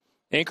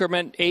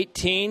Increment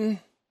 18,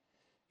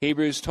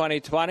 Hebrews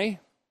 20:20.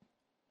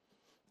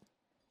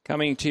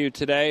 Coming to you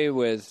today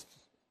with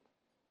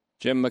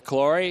Jim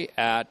McClory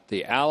at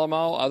the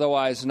Alamo,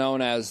 otherwise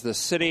known as the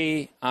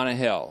City on a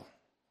Hill.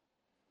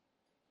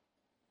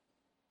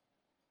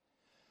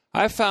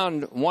 I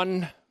found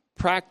one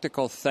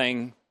practical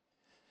thing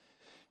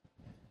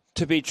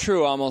to be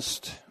true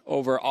almost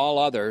over all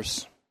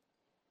others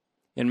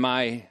in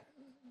my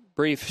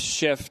brief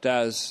shift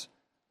as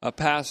a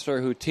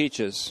pastor who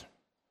teaches.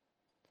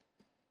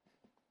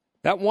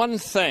 That one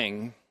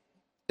thing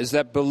is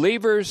that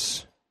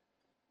believers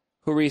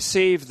who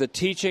receive the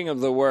teaching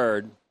of the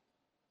Word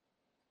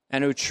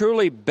and who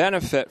truly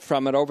benefit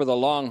from it over the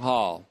long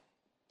haul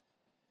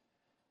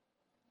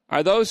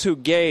are those who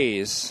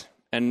gaze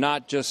and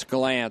not just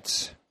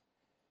glance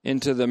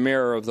into the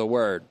mirror of the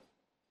Word.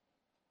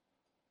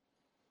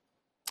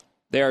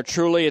 They are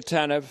truly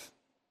attentive.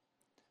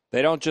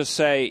 They don't just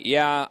say,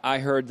 "Yeah, I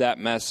heard that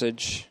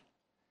message."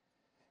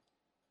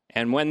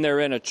 And when they're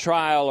in a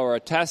trial or a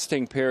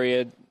testing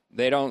period,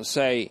 they don't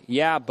say,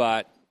 "Yeah,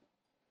 but,"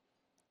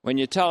 when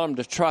you tell them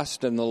to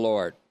trust in the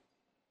Lord.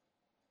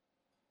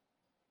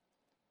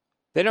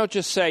 They don't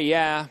just say,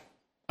 "Yeah,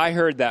 I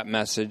heard that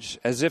message,"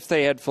 as if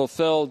they had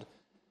fulfilled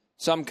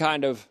some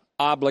kind of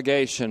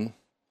obligation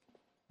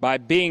by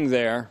being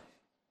there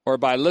or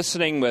by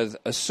listening with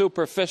a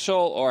superficial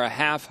or a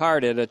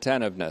half-hearted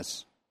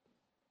attentiveness.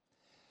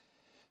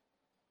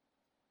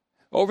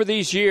 Over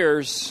these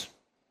years,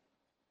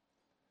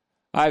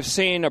 I've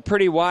seen a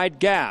pretty wide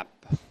gap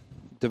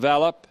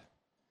develop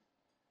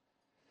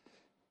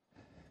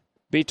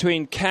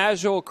between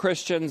casual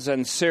Christians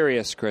and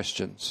serious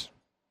Christians.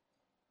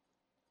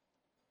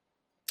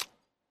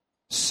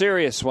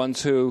 Serious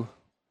ones who,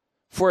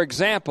 for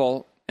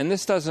example, and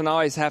this doesn't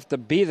always have to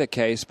be the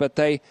case, but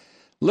they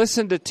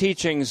listen to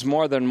teachings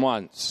more than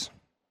once.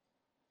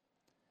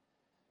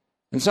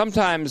 And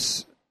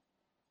sometimes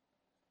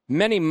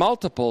many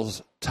multiple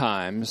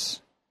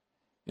times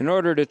in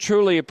order to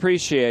truly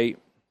appreciate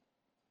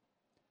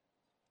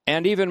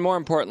and even more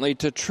importantly,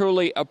 to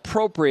truly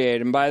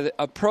appropriate. And by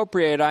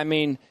appropriate, I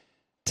mean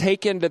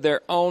take into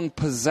their own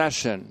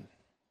possession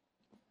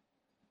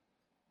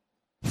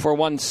for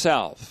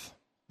oneself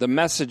the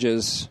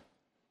messages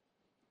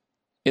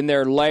in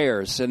their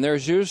layers. And there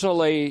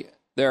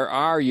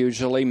are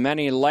usually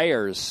many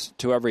layers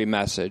to every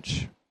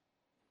message.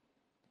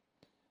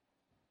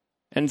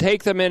 And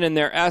take them in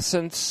their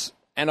essence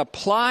and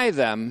apply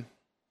them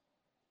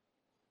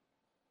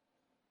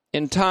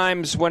in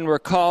times when we're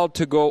called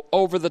to go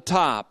over the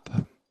top,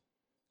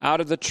 out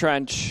of the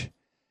trench,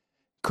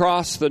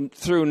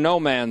 through no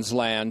man's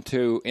land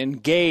to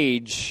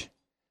engage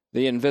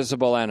the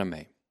invisible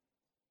enemy.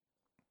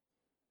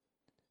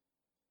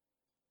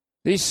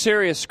 These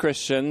serious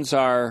Christians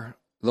are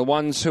the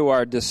ones who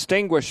are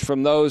distinguished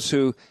from those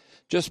who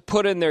just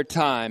put in their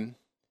time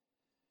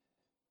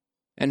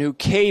and who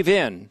cave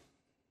in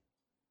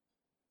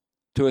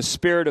to a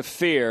spirit of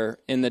fear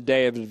in the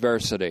day of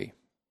adversity.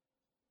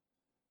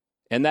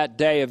 And that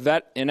day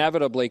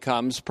inevitably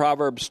comes,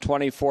 Proverbs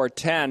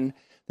 24:10.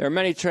 There are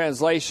many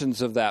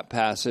translations of that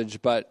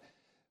passage, but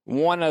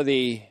one of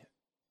the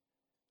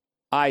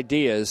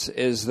ideas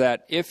is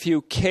that if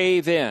you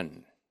cave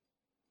in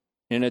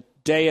a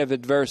day of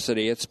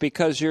adversity, it's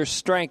because your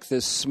strength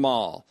is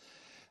small.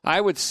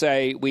 I would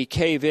say we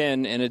cave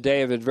in a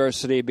day of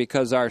adversity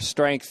because our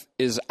strength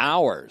is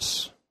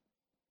ours,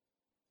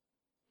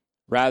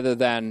 rather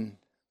than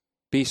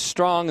be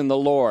strong in the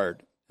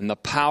Lord and the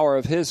power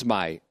of His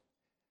might.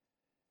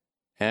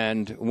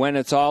 And when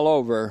it's all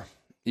over,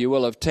 you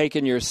will have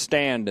taken your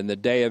stand in the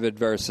day of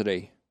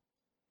adversity.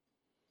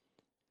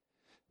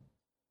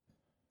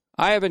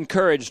 I have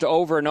encouraged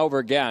over and over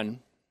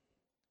again,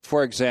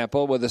 for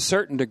example, with a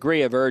certain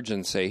degree of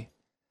urgency,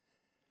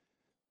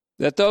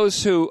 that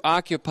those who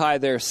occupy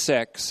their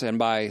six, and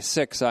by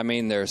six I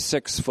mean they're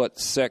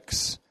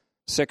 6'6",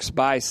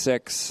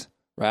 6x6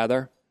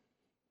 rather,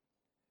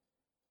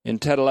 in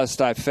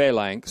tetelestai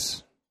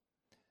phalanx,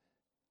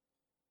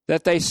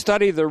 that they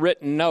study the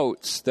written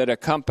notes that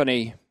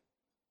accompany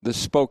the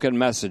spoken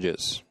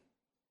messages.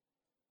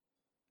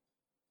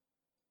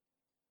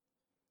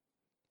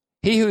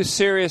 He who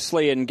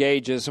seriously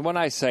engages, and when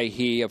I say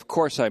he, of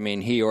course I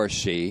mean he or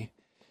she,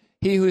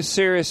 he who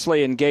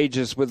seriously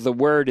engages with the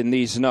Word in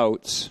these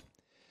notes,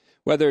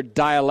 whether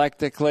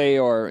dialectically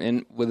or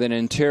with an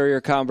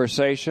interior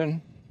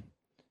conversation,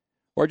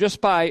 or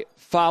just by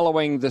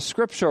following the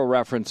scriptural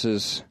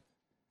references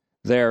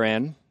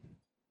therein,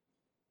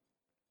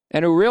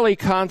 and who really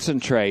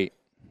concentrate,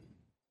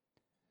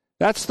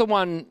 that's the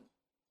one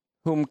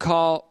who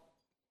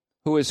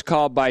is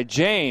called by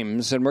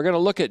James, and we're going to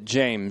look at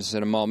James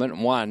in a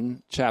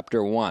moment,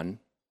 chapter 1.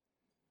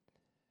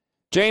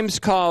 James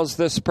calls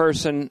this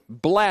person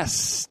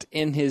blessed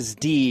in his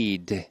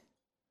deed.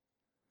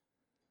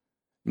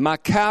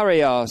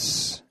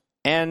 Makarios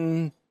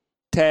en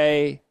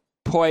te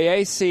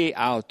poiesi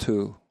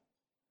autou.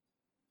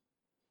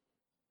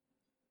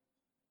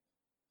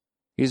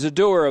 He's a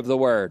doer of the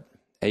word.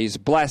 He's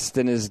blessed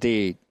in his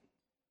deed.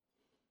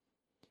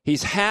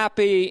 He's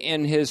happy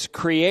in his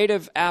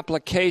creative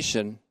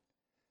application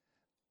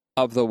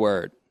of the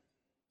Word.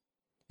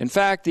 In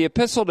fact, the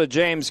Epistle to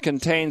James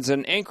contains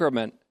an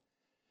increment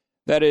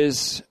that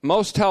is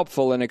most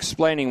helpful in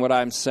explaining what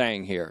I'm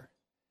saying here.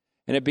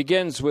 And it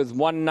begins with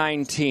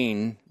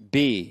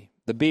 119b,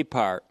 the B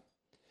part.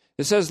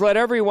 It says, "Let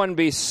everyone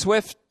be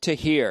swift to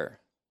hear,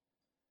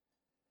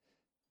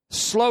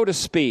 slow to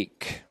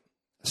speak,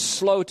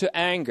 slow to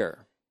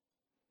anger.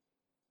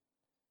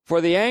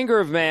 For the anger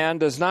of man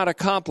does not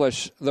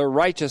accomplish the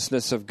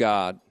righteousness of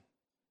God."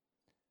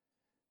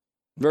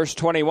 Verse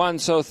 21,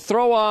 "So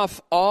throw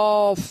off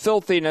all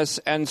filthiness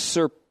and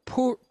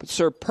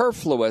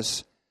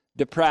superfluous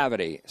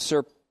depravity."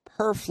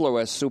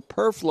 Superfluous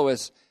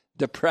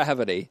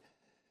depravity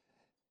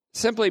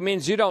simply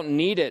means you don't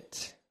need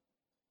it.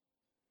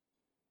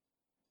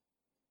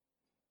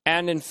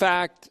 And in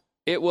fact,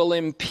 it will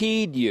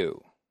impede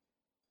you.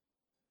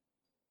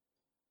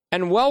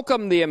 And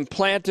welcome the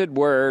implanted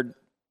word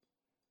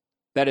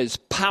that is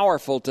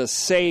powerful to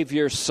save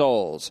your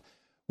souls.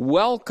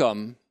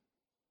 Welcome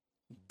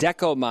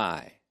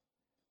dekomai.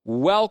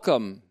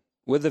 Welcome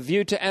with a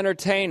view to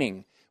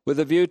entertaining, with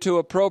a view to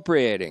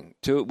appropriating,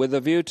 with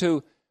a view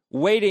to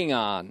waiting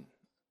on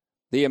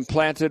the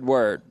implanted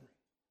word.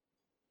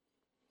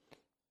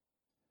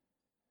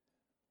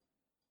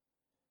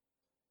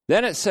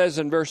 Then it says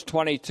in verse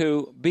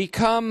 22,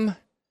 "Become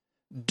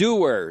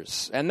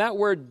doers." And that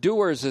word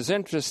doers is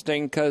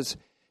interesting because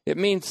it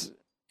means,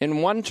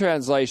 in one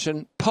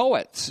translation,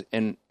 poets.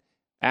 In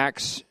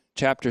Acts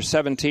chapter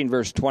 17,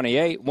 verse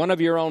 28, one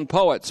of your own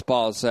poets,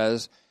 Paul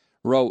says,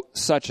 wrote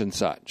such and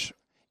such.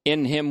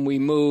 In him we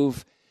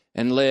move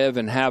and live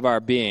and have our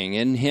being.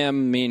 In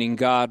him, meaning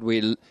God,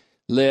 we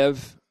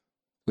live,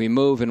 we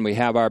move, and we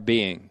have our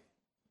being.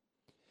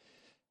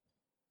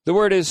 The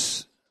word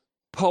is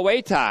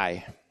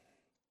poetai.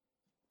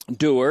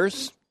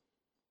 Doers,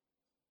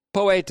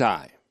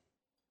 poetai.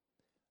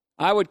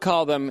 I would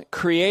call them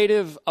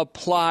creative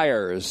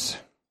appliers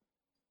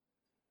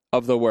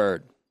of the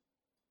word.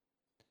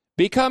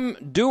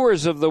 Become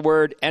doers of the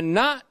word and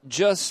not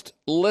just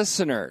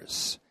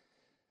listeners.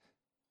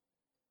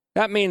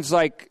 That means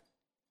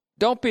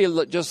don't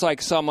be just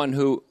like someone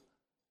who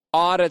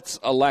audits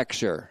a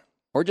lecture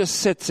or just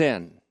sits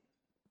in,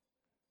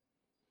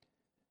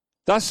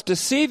 thus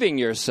deceiving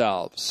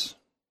yourselves.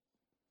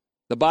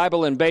 The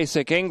Bible in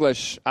basic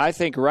English, I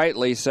think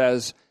rightly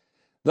says,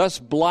 thus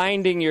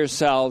blinding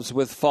yourselves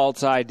with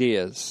false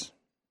ideas,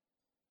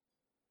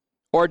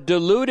 or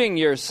deluding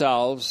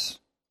yourselves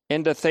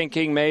into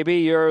thinking maybe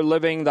you're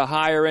living the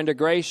higher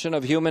integration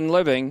of human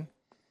living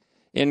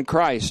in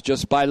Christ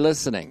just by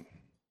listening,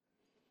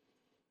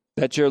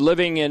 that you're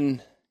living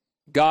in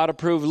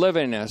God-approved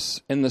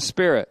livingness in the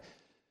Spirit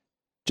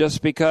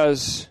just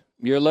because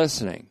you're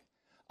listening,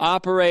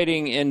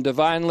 operating in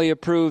divinely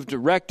approved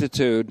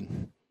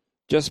rectitude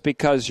just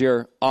because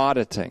you're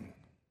auditing,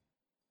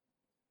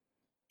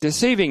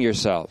 deceiving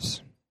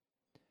yourselves.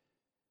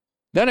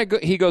 Then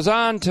he goes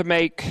on to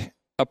make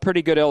a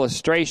pretty good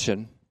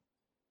illustration,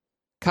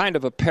 kind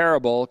of a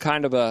parable,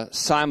 kind of a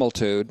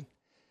similitude.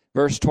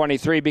 Verse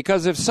 23,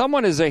 "Because if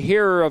someone is a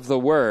hearer of the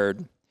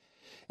word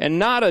and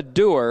not a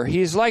doer,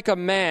 he's like a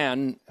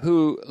man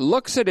who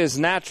looks at his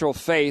natural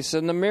face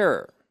in the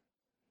mirror.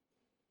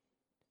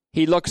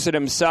 He looks at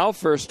himself,"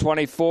 verse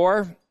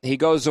 24, "he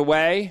goes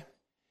away,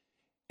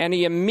 and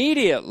he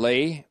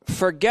immediately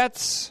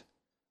forgets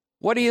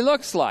what he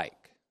looks like."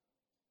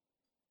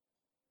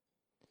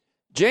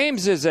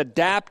 James is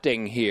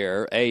adapting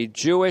here a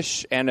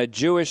Jewish and a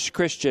Jewish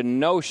Christian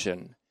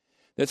notion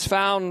that's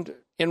found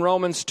in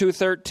Romans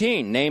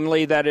 2:13,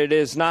 namely that it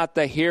is not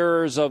the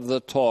hearers of the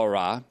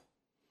Torah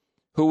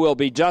who will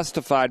be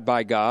justified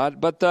by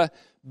God, but the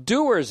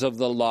doers of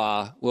the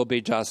law will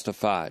be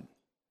justified.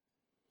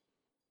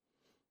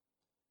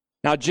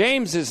 Now,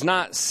 James is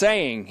not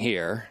saying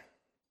here,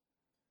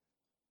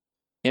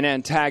 in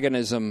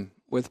antagonism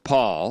with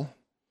Paul,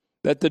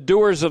 that the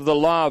doers of the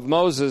law of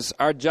Moses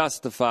are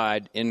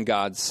justified in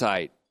God's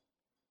sight.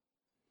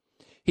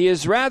 He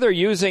is rather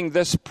using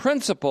this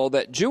principle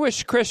that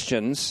Jewish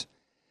Christians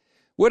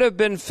would have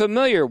been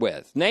familiar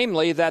with,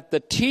 namely that the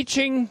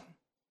teaching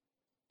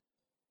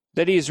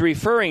that he's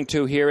referring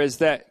to here is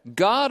that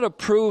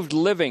God-approved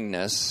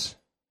livingness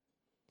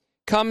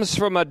comes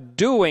from a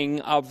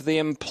doing of the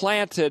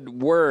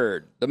implanted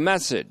word, the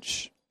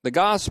message, the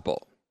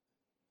gospel.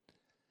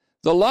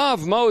 The law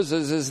of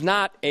Moses is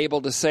not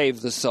able to save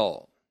the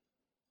soul.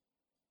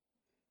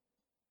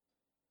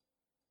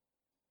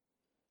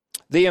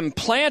 The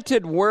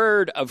implanted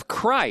word of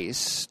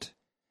Christ,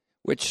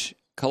 which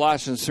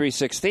Colossians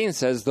 3:16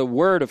 says the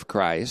word of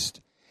Christ,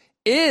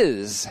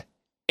 is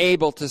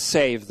able to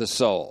save the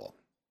soul,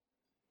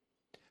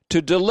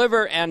 to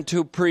deliver and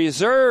to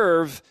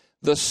preserve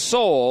the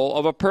soul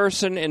of a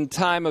person in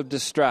time of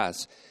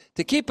distress,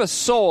 to keep a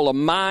soul, a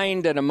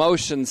mind, and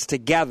emotions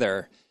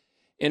together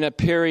in a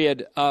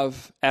period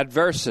of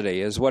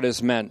adversity is what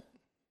is meant.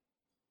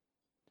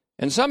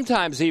 And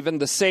sometimes even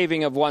the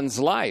saving of one's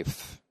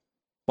life,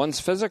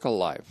 one's physical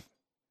life.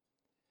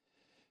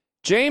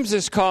 James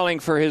is calling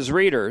for his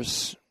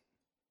readers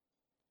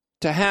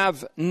to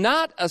have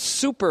not a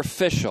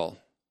superficial,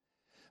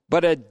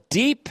 but a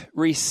deep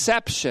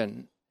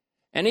reception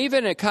and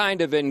even a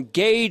kind of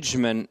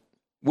engagement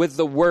with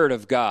the Word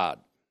of God.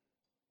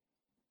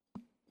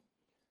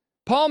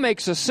 Paul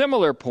makes a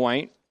similar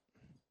point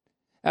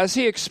as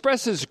he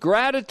expresses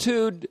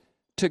gratitude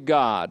to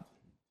God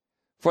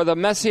for the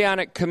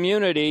Messianic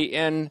community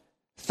in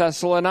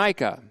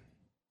Thessalonica.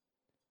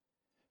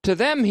 To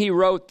them he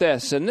wrote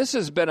this, and this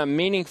has been a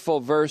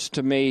meaningful verse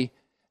to me,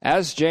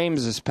 as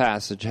James's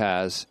passage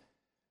has,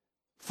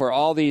 for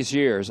all these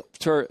years,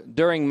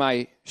 during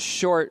my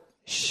short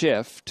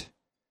shift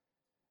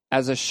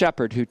as a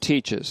shepherd who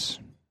teaches.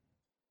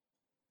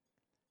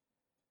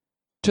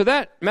 To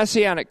that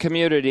Messianic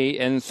community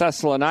in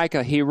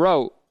Thessalonica, he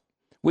wrote,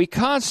 "We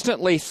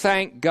constantly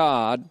thank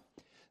God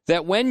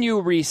that when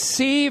you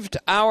received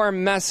our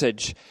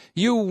message,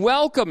 you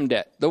welcomed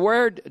it." The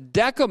word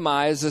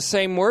dekomai is the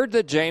same word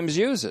that James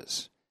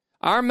uses.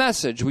 Our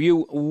message,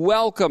 you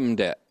welcomed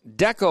it.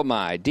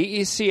 Dekomai,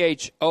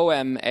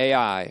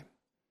 D-E-C-H-O-M-A-I.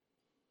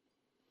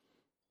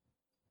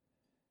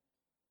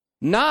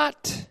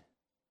 Not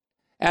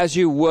as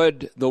you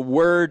would the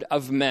word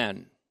of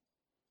men.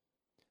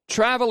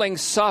 Traveling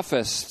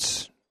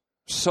sophists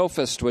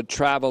would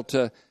travel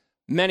to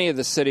many of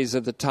the cities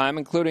of the time,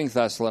 including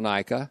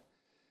Thessalonica,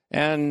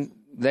 and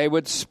they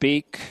would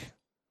speak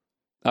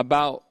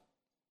about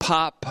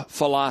pop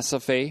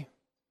philosophy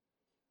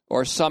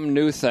or some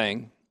new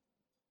thing.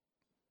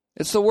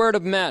 It's the word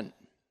of men.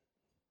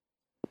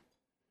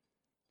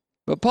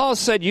 But Paul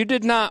said, you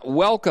did not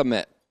welcome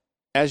it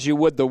as you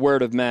would the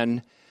word of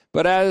men,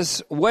 but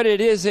as what it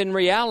is in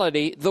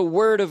reality, the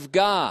word of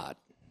God,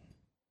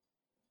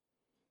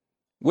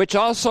 which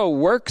also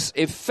works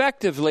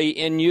effectively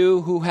in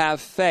you who have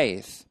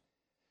faith.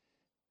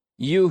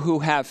 You who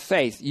have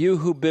faith, you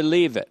who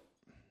believe it.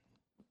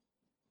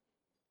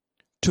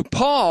 To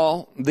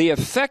Paul, the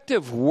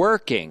effective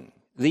working,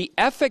 the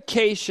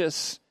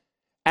efficacious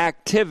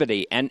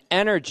activity and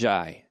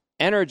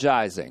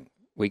energizing,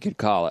 we could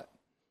call it,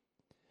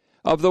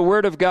 of the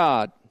Word of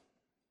God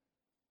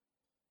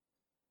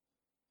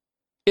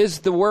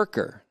is the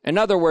worker. In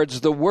other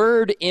words, the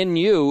Word in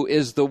you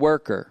is the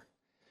worker.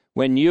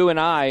 When you and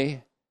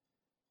I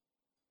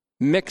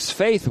mix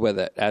faith with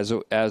it,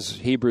 as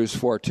Hebrews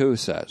 4:2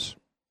 says.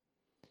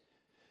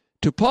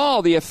 To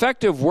Paul, the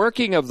effective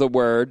working of the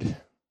Word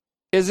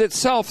is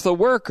itself the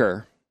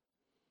worker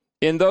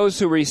in those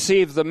who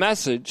receive the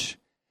message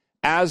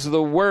as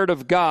the Word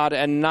of God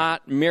and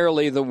not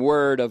merely the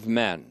word of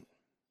men.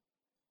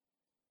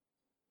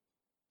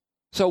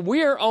 So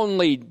we're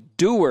only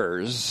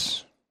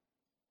doers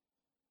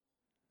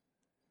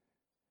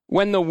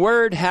when the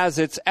Word has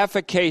its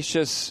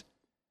efficacious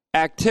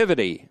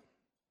activity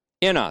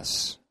in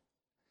us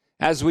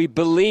as we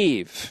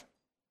believe.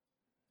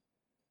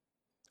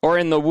 Or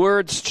in the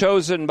words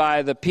chosen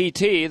by the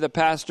PT, the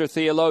pastor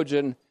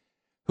theologian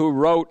who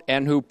wrote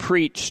and who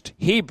preached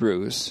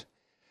Hebrews,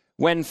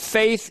 when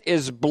faith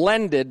is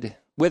blended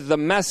with the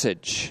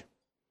message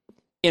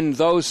in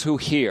those who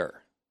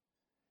hear.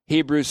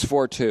 Hebrews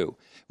 4:2.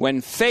 When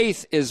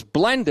faith is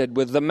blended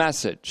with the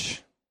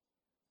message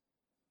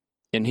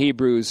in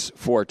Hebrews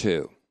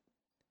 4:2.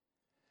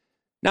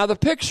 Now the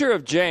picture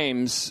of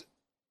James,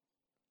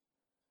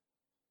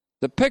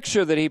 the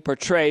picture that he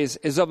portrays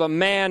is of a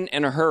man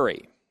in a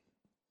hurry.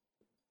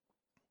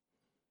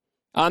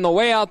 On the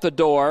way out the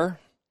door,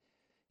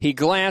 he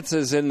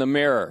glances in the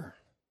mirror.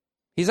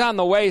 He's on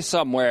the way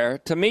somewhere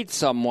to meet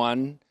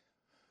someone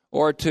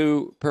or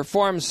to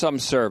perform some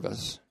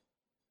service.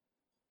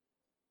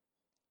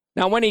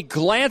 Now, when he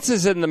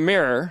glances in the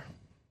mirror,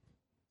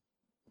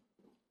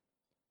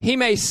 he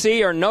may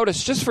see or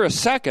notice just for a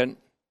second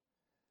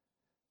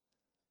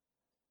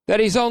that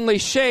he's only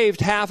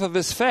shaved half of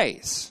his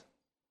face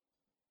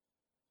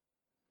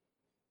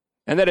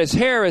and that his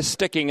hair is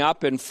sticking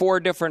up in 4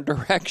 different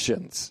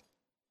directions.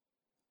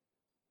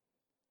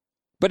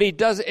 But it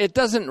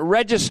doesn't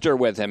register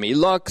with him. He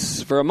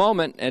looks for a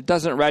moment, it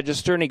doesn't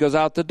register, and he goes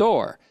out the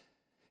door.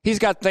 He's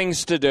got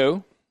things to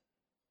do,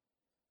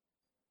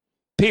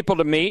 people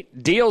to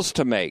meet, deals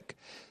to make.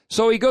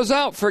 So he goes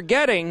out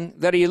forgetting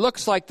that he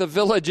looks like the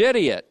village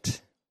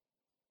idiot.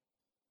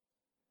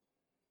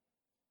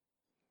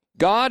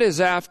 God is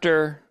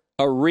after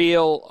a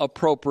real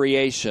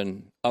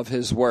appropriation of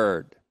His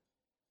Word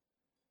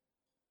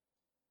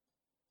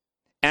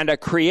and a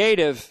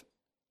creative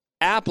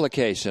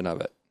application of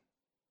it.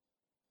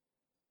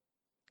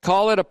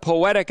 Call it a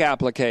poetic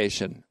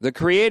application, the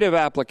creative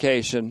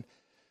application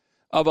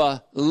of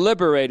a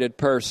liberated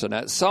person,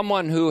 as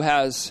someone who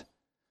has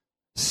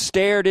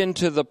stared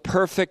into the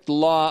perfect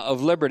law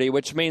of liberty,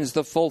 which means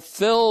the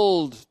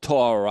fulfilled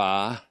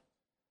Torah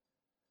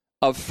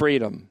of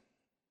freedom,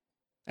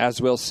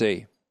 as we'll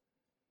see.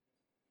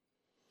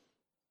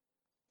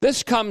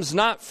 This comes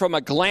not from a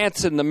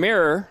glance in the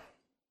mirror,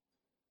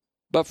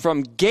 but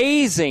from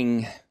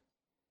gazing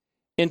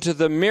into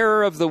the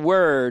mirror of the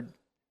Word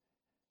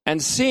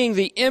and seeing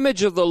the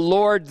image of the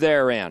Lord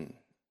therein,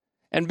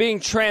 and being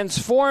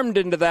transformed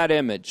into that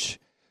image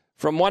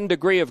from one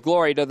degree of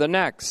glory to the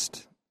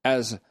next,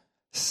 as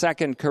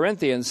 2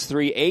 Corinthians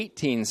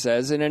 3:18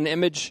 says, in an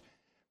image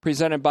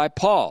presented by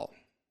Paul.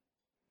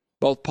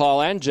 Both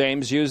Paul and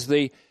James use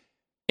the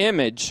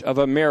image of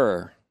a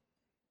mirror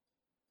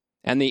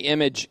and the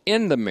image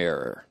in the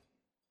mirror.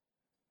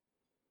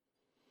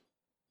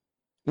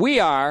 We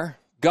are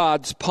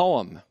God's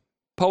poem,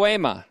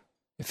 poema,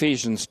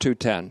 Ephesians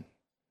 2:10.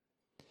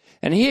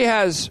 And he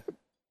has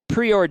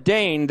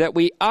preordained that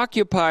we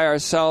occupy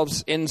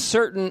ourselves in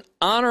certain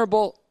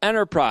honorable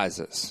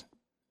enterprises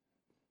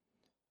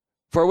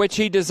for which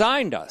he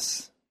designed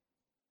us.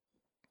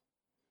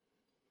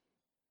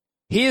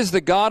 He is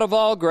the God of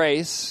all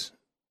grace,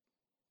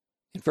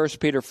 in 1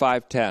 Peter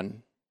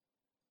 5:10.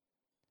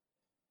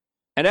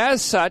 And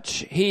as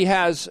such, he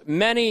has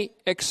many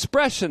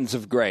expressions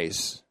of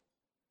grace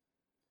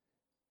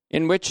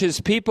in which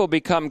his people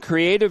become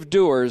creative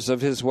doers of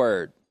his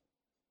word,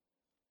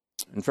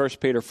 in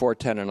 1 Peter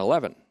 4:10 and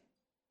 11.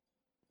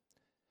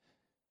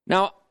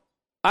 Now,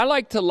 I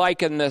like to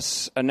liken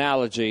this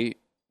analogy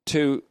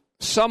to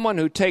someone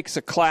who takes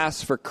a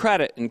class for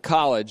credit in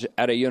college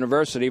at a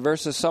university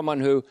versus someone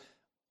who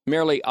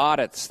merely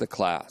audits the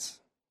class.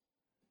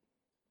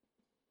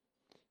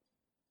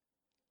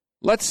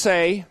 Let's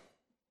say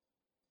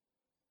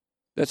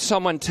that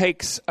someone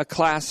takes a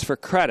class for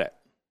credit.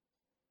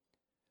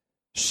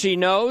 She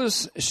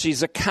knows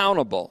she's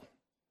accountable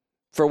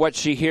for what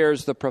she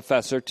hears the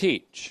professor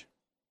teach,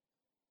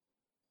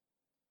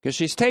 because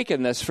she's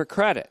taken this for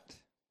credit.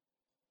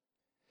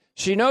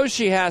 She knows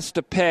she has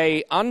to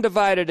pay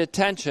undivided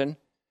attention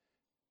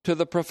to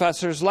the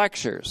professor's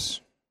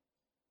lectures.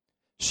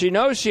 She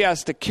knows she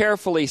has to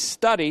carefully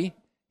study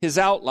his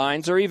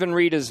outlines, or even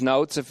read his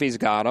notes if he's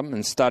got them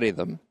and study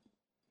them,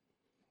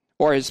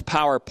 or his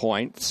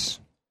PowerPoints,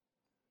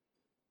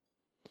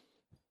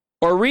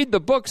 or read the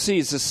books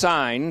he's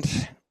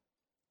assigned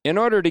in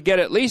order to get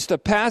at least a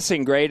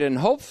passing grade, and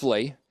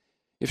hopefully,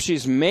 if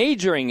she's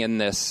majoring in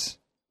this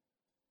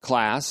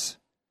class,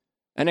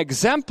 an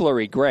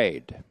exemplary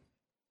grade.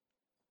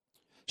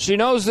 She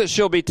knows that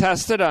she'll be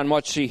tested on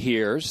what she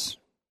hears,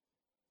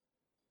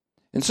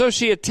 and so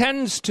she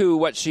attends to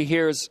what she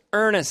hears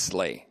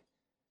earnestly.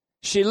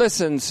 She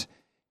listens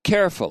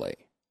carefully.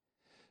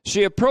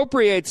 She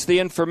appropriates the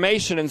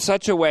information in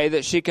such a way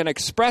that she can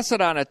express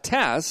it on a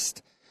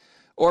test,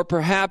 or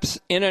perhaps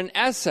in an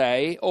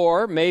essay,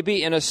 or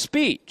maybe in a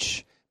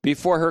speech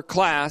before her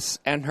class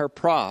and her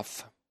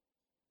prof.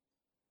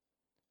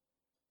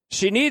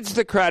 She needs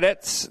the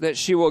credits that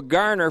she will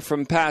garner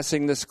from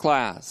passing this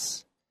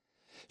class.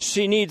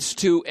 She needs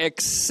to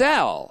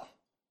excel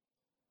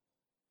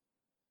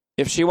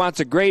if she wants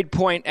a grade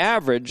point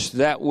average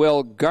that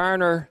will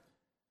garner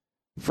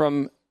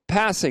from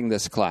passing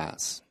this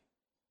class.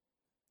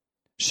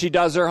 She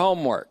does her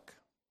homework.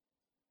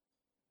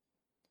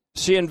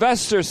 She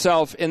invests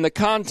herself in the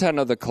content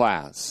of the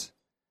class.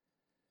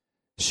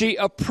 She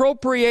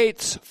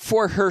appropriates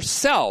for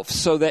herself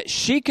so that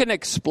she can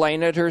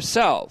explain it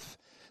herself,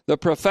 the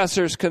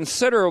professor's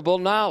considerable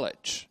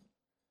knowledge.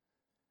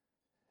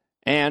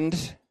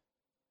 And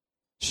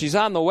she's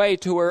on the way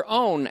to her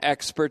own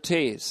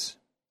expertise.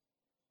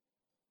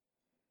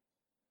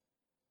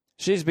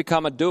 She's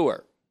become a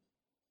doer.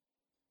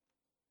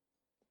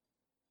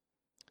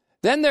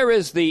 Then there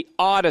is the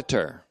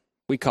auditor,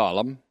 we call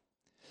him.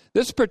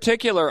 This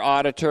particular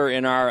auditor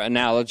in our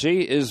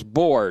analogy is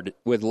bored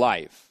with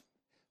life.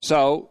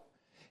 So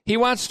he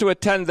wants to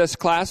attend this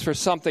class for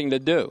something to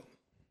do.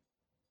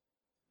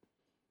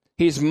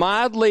 He's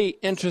mildly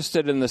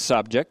interested in the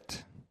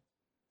subject,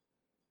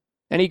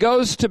 and he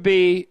goes to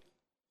be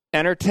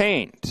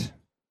entertained.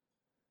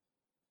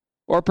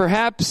 Or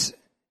perhaps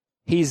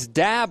he's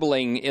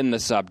dabbling in the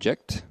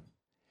subject,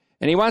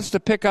 and he wants to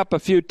pick up a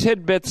few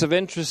tidbits of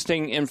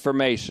interesting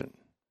information.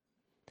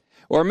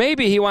 Or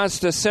maybe he wants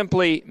to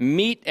simply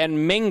meet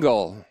and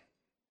mingle,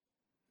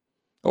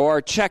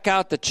 or check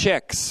out the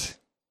chicks.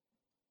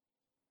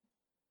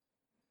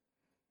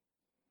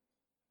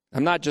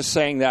 I'm not just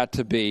saying that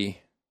to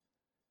be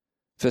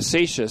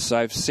facetious.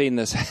 I've seen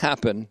this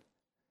happen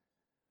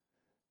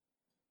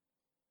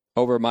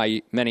over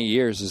my many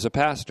years as a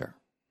pastor.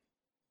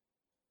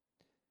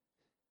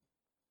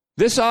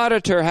 This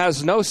auditor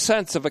has no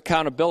sense of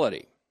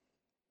accountability.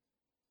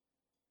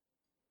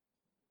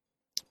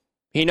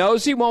 He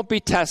knows he won't be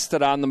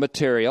tested on the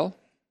material.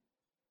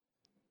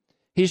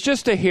 He's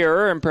just a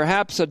hearer and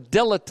perhaps a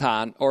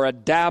dilettante or a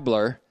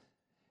dabbler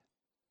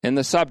in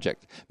the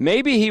subject.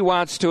 Maybe he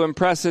wants to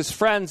impress his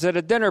friends at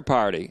a dinner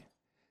party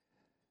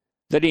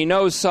that he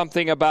knows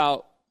something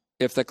about,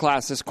 if the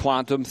class is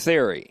quantum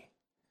theory,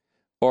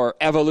 or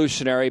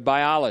evolutionary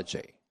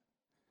biology,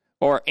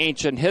 or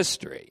ancient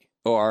history,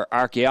 or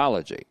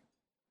archaeology.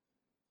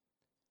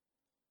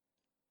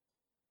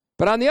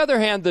 But on the other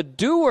hand, the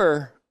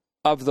doer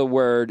of the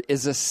word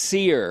is a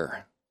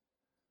seer.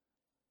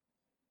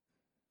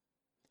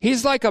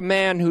 He's like a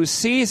man who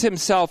sees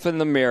himself in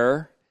the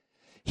mirror.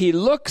 He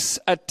looks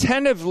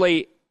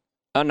attentively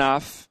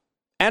enough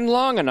and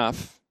long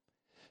enough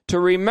to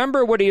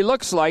remember what he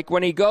looks like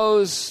when he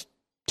goes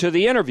to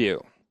the interview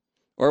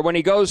or when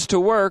he goes to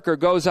work or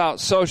goes out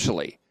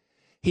socially.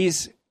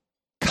 He's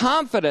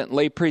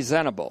confidently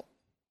presentable.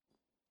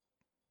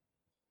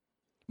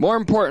 More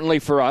importantly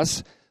for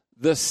us,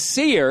 the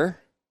seer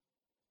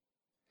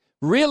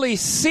really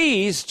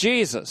sees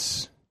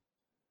Jesus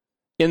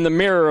in the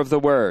mirror of the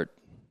Word.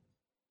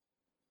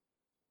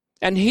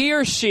 And he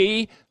or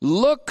she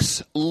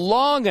looks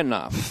long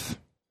enough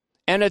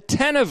and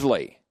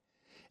attentively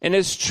and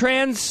is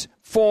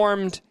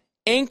transformed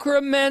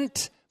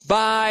increment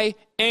by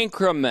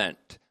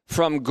increment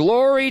from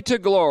glory to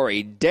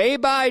glory, day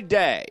by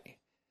day,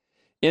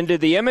 into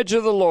the image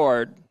of the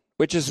Lord,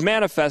 which is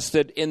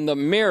manifested in the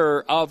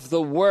mirror of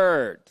the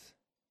Word.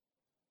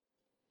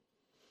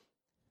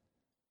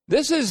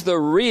 This is the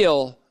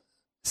real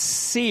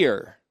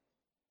seer.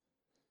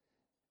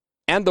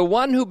 And the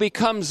one who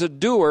becomes a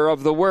doer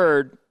of the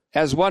Word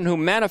as one who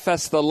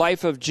manifests the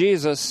life of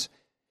Jesus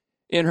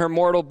in her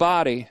mortal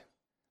body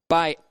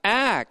by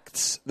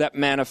acts that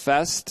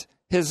manifest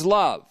his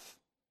love,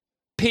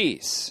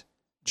 peace,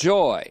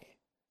 joy,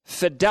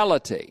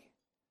 fidelity,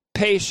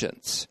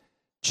 patience,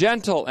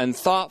 gentle and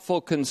thoughtful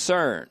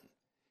concern,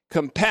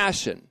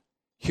 compassion,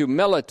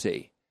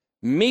 humility,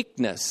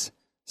 meekness,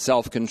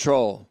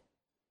 self-control.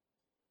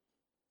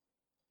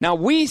 Now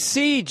we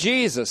see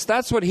Jesus.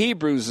 That's what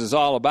Hebrews is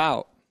all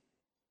about.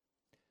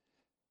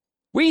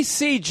 We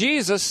see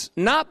Jesus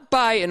not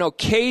by an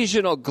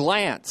occasional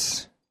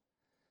glance,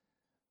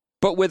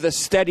 but with a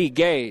steady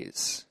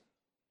gaze.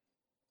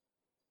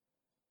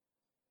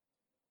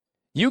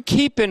 You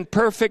keep in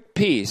perfect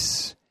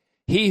peace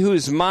he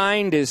whose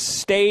mind is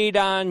stayed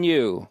on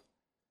you,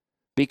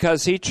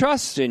 because he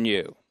trusts in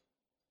you,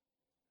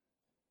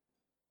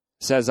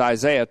 says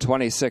Isaiah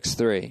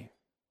 26:3.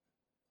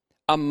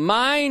 A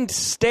mind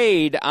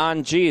stayed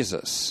on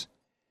Jesus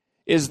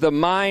is the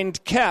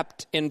mind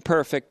kept in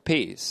perfect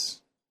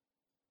peace.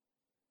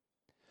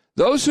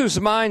 Those whose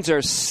minds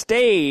are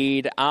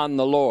stayed on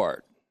the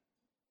Lord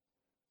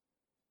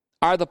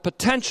are the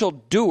potential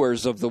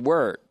doers of the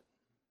Word.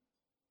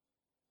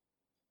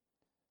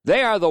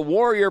 They are the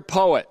warrior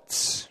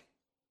poets.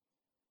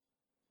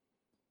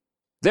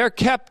 They're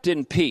kept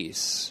in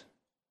peace.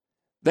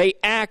 They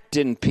act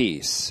in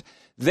peace.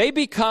 They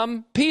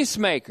become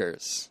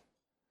peacemakers.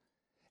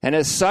 And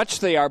as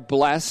such, they are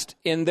blessed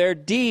in their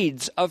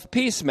deeds of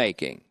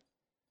peacemaking.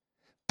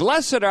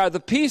 Blessed are the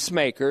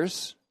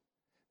peacemakers,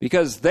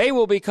 because they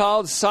will be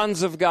called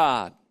sons of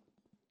God,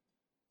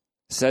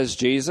 says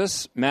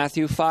Jesus,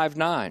 Matthew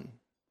 5:9.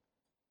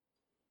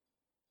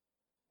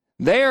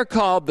 They are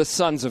called the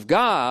sons of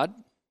God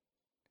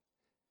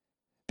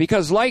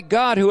because, like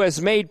God who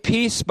has made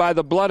peace by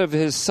the blood of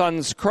his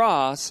Son's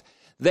cross,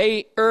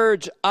 they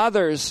urge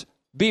others,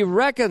 be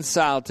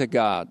reconciled to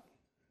God.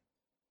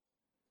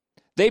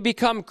 They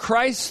become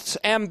Christ's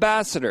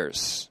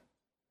ambassadors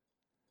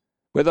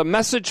with a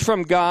message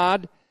from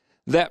God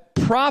that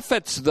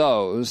profits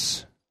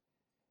those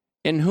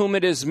in whom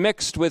it is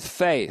mixed with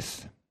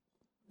faith,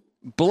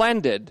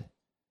 blended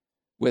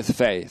with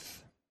faith.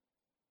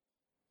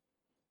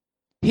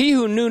 He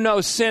who knew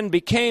no sin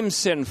became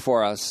sin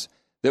for us,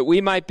 that we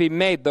might be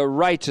made the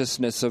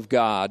righteousness of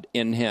God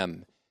in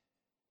him,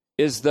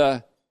 is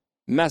the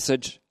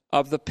message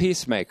of the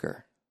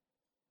peacemaker.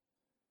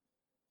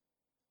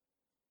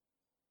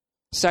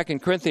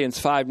 2 Corinthians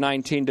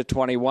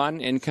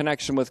 5:19-21, in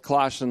connection with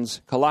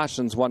Colossians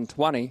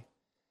 1:20,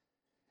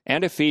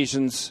 and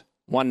Ephesians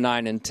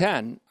 1:9 and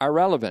 10 are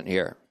relevant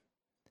here.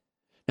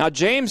 Now,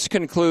 James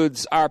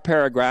concludes our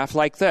paragraph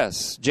like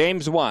this,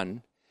 James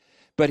 1,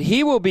 but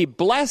he will be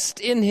blessed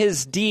in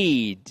his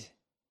deed.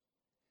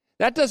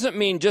 That doesn't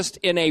mean just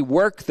in a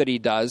work that he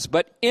does,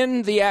 but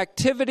in the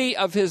activity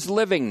of his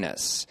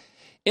livingness,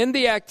 in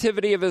the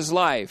activity of his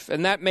life.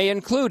 And that may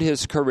include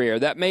his career,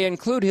 that may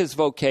include his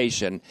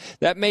vocation,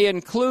 that may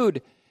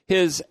include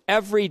his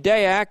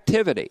everyday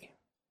activity.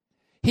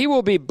 He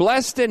will be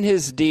blessed in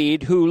his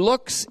deed who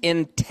looks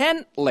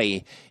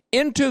intently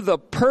into the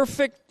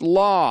perfect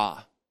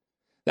law.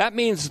 That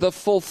means the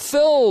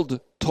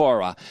fulfilled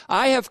Torah.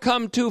 I have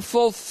come to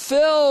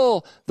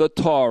fulfill the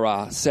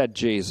Torah, said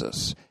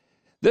Jesus.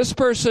 This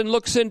person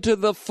looks into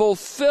the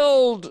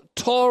fulfilled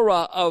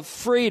Torah of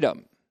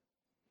freedom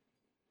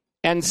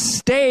and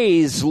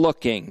stays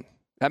looking.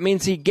 That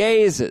means he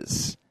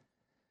gazes.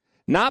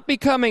 Not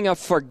becoming a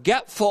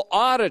forgetful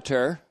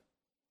auditor,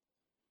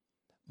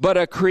 but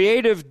a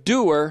creative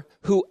doer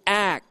who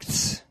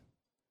acts.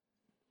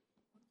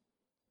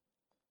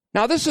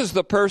 Now, this is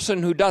the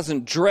person who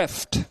doesn't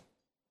drift.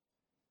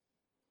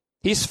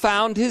 He's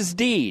found his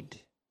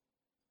deed,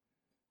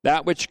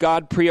 that which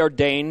God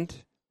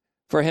preordained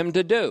for him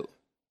to do.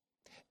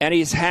 And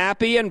he's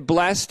happy and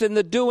blessed in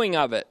the doing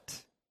of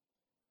it.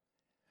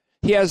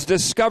 He has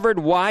discovered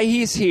why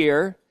he's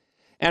here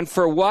and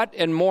for what,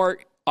 and more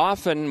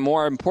often,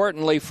 more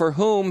importantly, for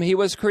whom he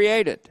was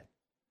created.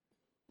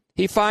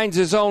 He finds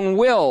his own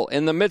will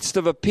in the midst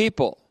of a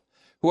people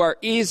who are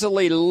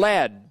easily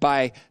led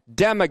by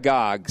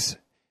demagogues,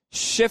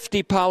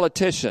 shifty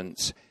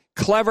politicians,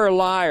 clever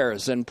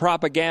liars and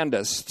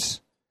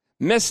propagandists,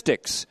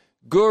 mystics,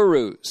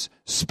 gurus,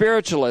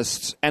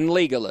 spiritualists, and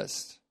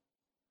legalists.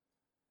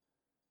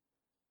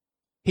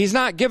 He's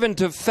not given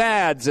to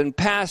fads and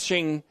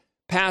passing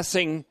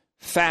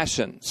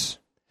fashions,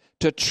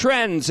 to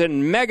trends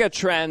and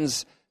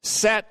megatrends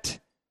set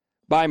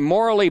by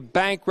morally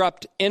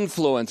bankrupt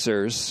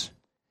influencers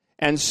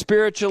and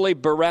spiritually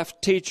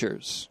bereft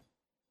teachers,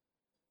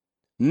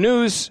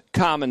 news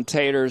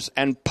commentators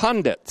and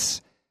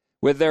pundits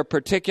with their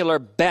particular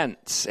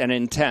bents and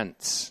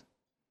intents.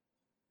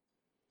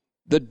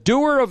 The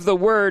doer of the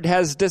word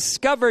has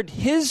discovered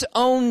his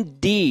own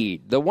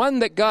deed, the one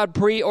that God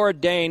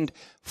preordained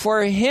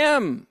for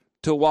him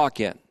to walk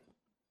in.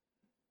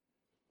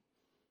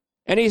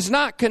 And he's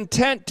not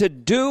content to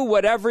do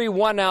what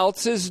everyone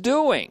else is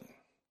doing,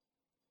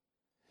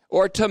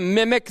 or to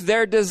mimic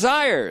their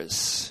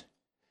desires,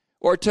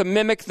 or to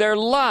mimic their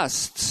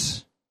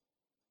lusts,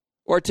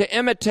 or to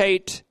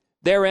imitate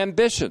their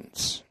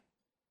ambitions.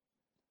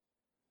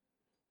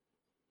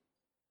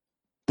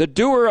 The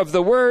doer of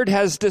the word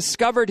has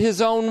discovered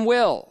his own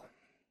will.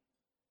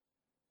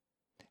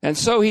 And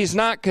so he's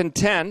not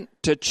content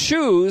to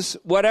choose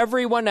what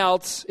everyone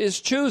else is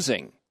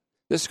choosing.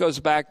 This goes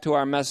back to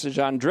our message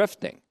on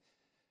drifting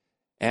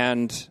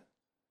and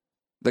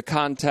the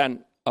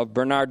content of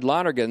Bernard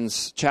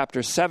Lonergan's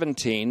chapter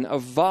 17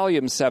 of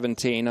volume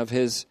 17 of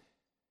his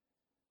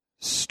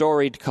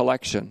storied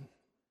collection.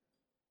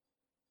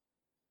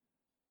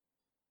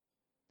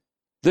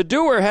 The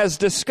doer has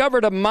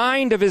discovered a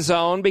mind of his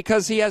own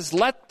because he has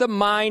let the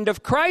mind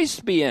of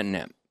Christ be in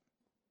him.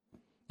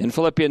 In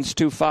Philippians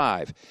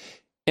 2:5.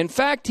 In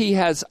fact, he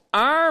has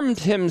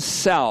armed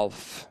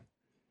himself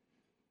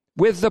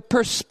with the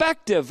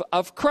perspective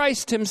of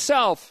Christ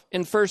himself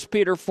in 1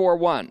 Peter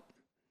 4:1.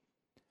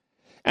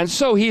 And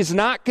so he's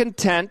not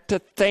content to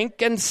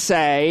think and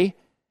say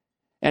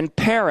and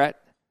parrot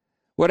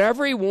what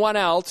everyone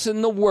else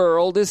in the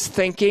world is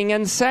thinking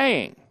and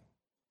saying.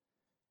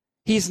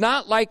 He's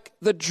not like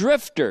the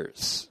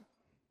drifters,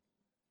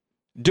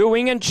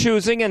 doing and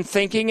choosing and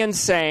thinking and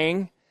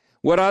saying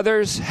what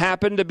others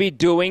happen to be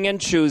doing and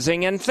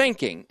choosing and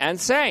thinking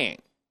and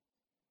saying.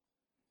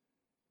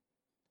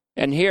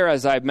 And here,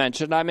 as I've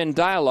mentioned, I'm in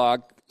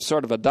dialogue,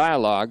 sort of a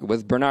dialogue,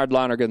 with Bernard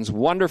Lonergan's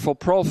wonderful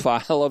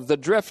profile of the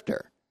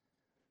drifter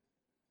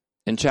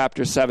in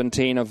chapter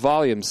 17 of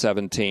volume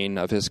 17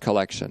 of his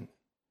collection.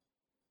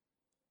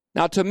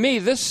 Now, to me,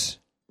 this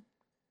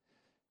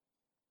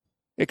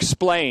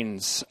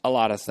explains a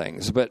lot of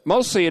things, but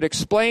mostly it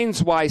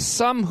explains why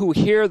some who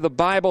hear the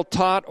Bible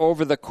taught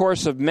over the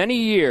course of many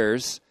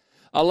years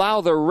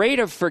allow the rate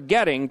of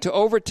forgetting to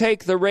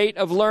overtake the rate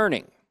of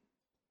learning.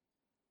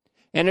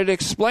 And it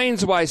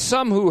explains why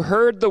some who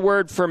heard the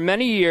word for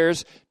many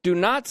years do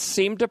not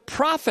seem to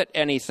profit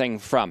anything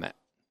from it.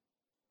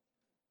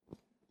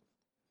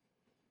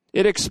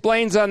 It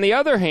explains, on the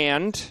other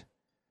hand,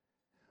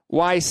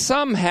 why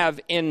some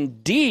have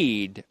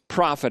indeed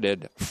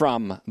profited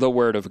from the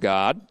Word of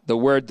God, the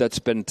Word that's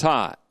been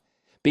taught,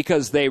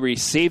 because they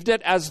received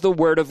it as the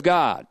Word of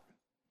God.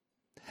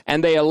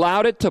 And they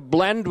allowed it to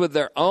blend with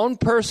their own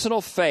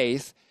personal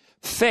faith,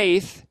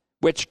 faith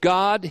which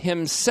God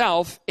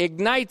himself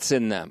ignites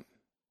in them.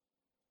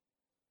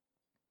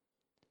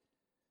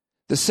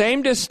 The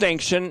same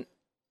distinction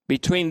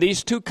between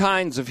these two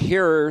kinds of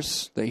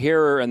hearers, the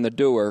hearer and the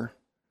doer,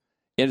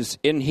 is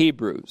in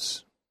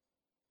Hebrews.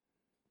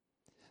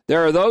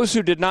 There are those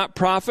who did not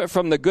profit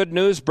from the good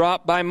news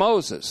brought by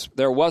Moses.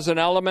 There was an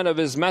element of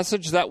his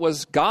message that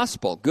was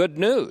gospel, good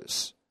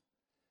news.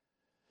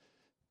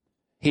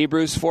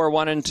 Hebrews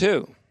 4:1 and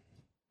 2.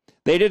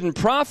 They didn't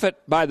profit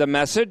by the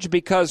message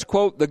because,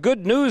 quote, the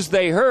good news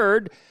they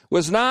heard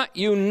was not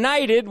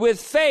united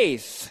with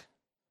faith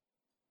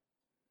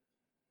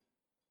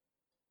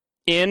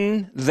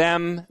in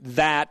them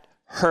that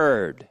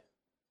heard.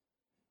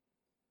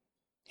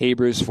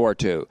 Hebrews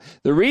 4:2.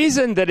 The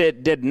reason that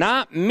it did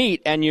not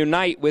meet and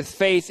unite with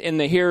faith in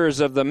the hearers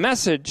of the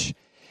message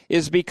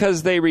is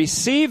because they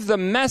received the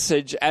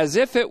message as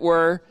if it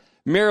were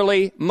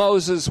merely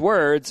Moses'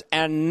 words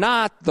and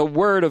not the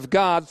word of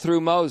God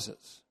through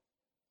Moses.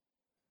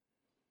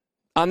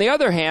 On the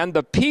other hand,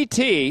 the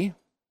PT,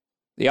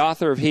 the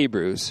author of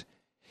Hebrews,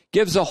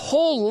 gives a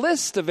whole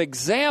list of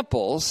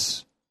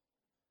examples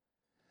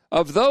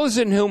of those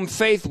in whom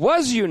faith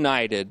was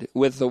united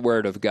with the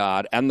Word of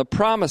God and the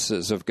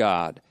promises of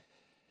God,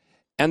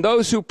 and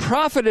those who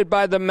profited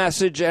by the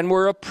message and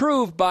were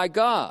approved by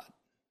God.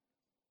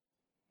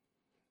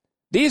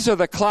 These are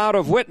the cloud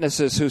of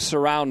witnesses who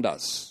surround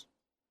us.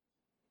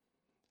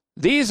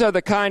 These are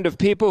the kind of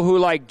people who,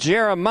 like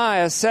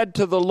Jeremiah, said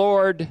to the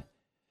Lord,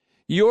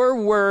 your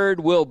word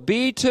will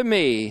be to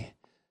me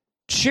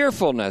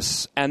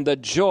cheerfulness and the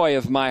joy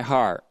of my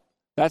heart.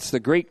 That's the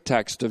Greek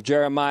text of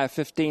Jeremiah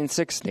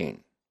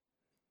 15:16.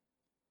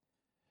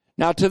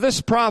 Now to this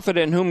prophet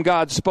in whom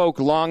God spoke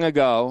long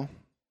ago,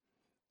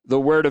 the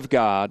word of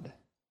God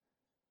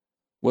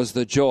was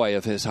the joy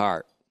of his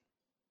heart.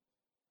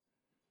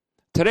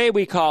 Today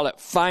we call it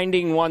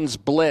finding one's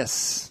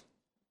bliss.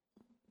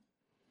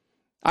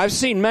 I've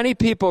seen many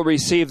people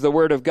receive the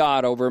Word of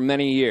God over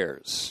many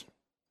years.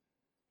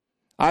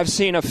 I've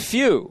seen a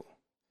few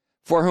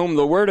for whom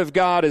the Word of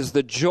God is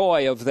the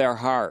joy of their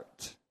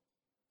heart.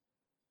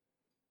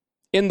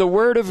 In the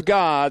Word of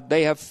God,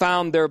 they have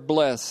found their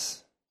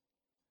bliss,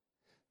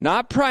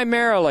 not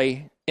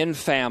primarily in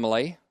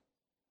family,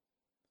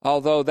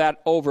 although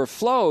that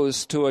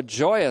overflows to a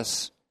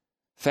joyous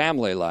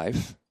family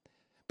life.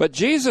 But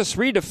Jesus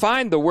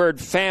redefined the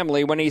word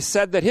family when he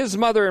said that his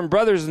mother and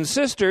brothers and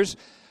sisters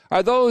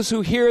are those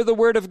who hear the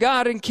Word of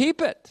God and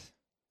keep it.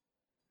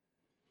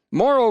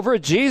 Moreover,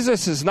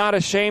 Jesus is not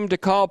ashamed to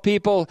call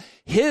people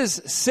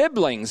his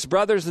siblings,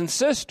 brothers and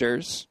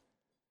sisters,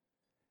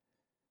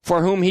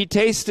 for whom he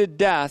tasted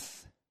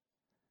death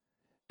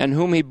and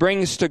whom he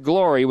brings to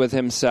glory with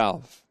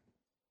himself.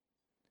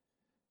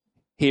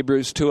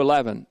 Hebrews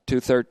 2:11,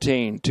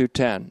 2:13,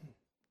 2:10,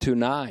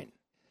 2:9.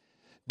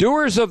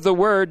 Doers of the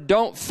word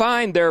don't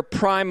find their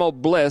primal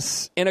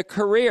bliss in a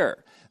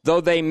career,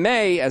 though they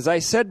may, as I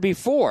said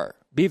before,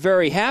 be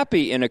very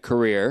happy in a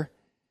career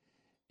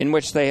in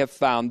which they have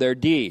found their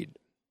deed.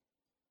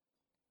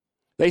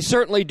 They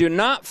certainly do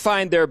not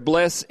find their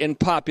bliss in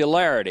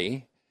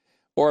popularity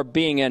or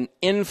being an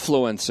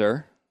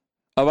influencer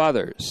of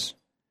others,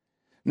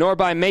 nor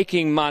by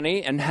making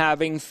money and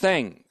having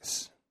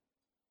things.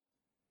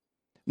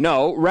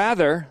 No,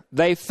 rather,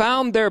 they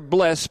found their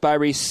bliss by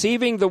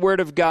receiving the Word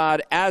of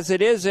God as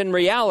it is in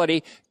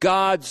reality,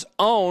 God's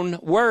own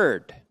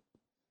Word.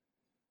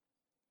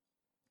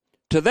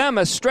 To them,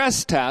 a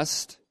stress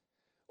test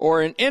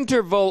or an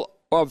interval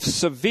of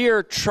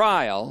severe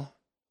trial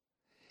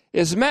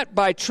is met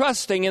by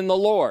trusting in the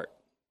Lord.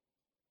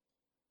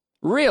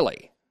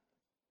 Really.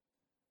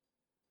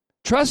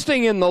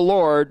 Trusting in the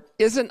Lord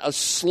isn't a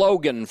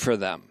slogan for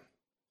them.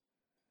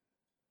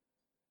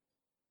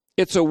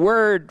 It's a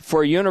word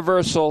for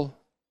universal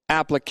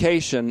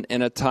application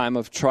in a time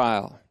of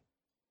trial.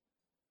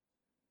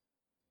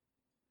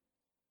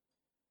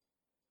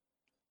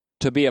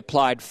 To be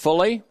applied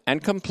fully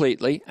and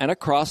completely and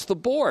across the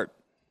board.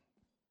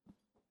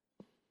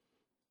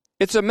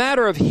 It's a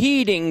matter of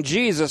heeding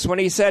Jesus when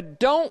he said,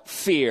 "Don't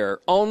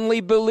fear,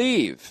 only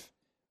believe."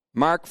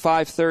 Mark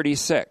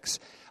 5:36.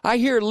 I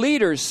hear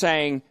leaders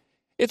saying,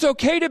 it's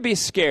okay to be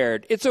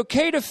scared. It's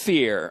okay to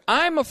fear.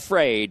 I'm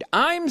afraid.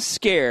 I'm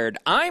scared.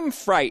 I'm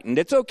frightened.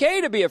 It's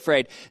okay to be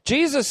afraid.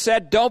 Jesus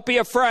said, don't be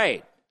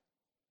afraid.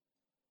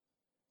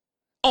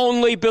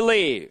 Only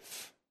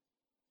believe.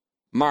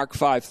 Mark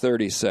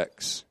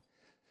 5:36.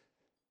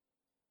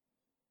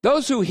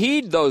 Those who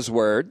heed those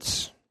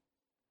words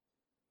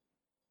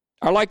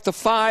are like the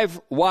 5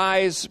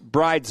 wise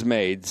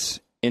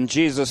bridesmaids in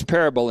Jesus'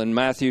 parable in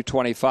Matthew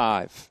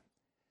 25.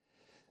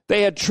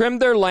 They had trimmed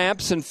their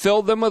lamps and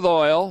filled them with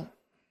oil,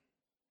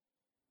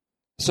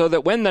 so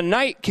that when the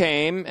night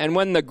came and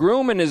when the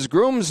groom and his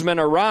groomsmen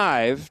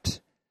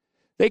arrived,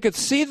 they could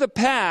see the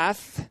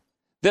path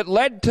that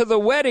led to the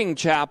wedding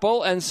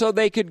chapel, and so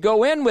they could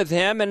go in with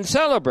him and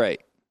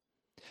celebrate.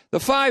 The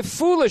 5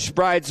 foolish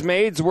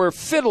bridesmaids were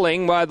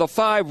fiddling while the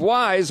 5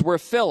 wise were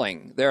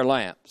filling their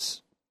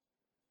lamps.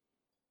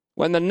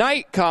 When the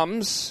night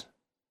comes,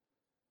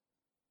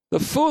 the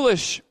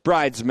foolish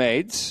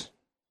bridesmaids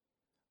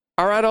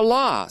are at a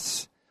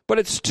loss, but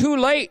it's too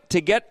late to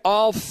get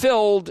all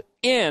filled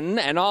in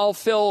and all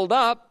filled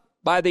up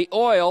by the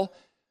oil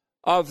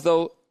of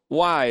the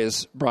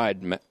wise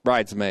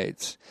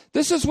bridesmaids.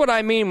 This is what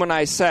I mean when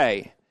I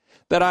say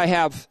that I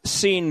have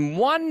seen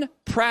one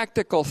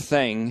practical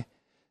thing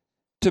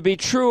to be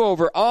true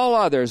over all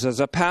others as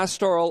a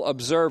pastoral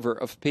observer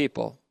of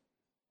people.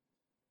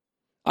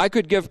 I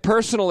could give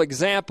personal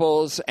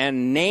examples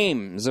and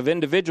names of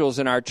individuals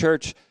in our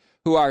church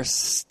who are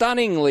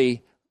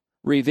stunningly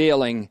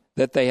revealing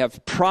that they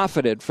have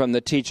profited from the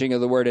teaching of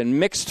the Word and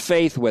mixed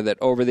faith with it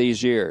over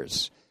these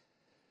years.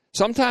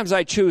 Sometimes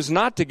I choose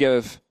not to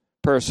give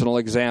personal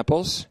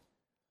examples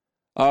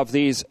of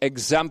these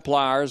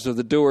exemplars of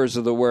the doers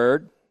of the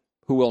Word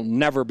who will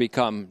never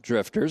become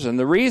drifters. And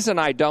the reason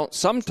I don't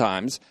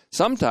sometimes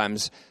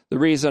the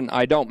reason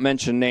I don't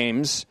mention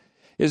names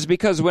is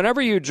because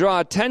whenever you draw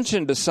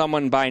attention to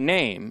someone by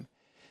name,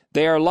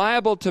 they are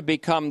liable to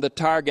become the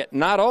target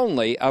not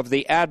only of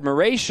the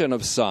admiration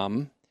of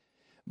some,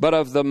 but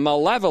of the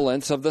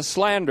malevolence of the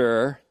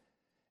slanderer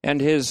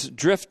and his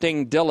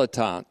drifting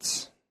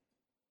dilettantes.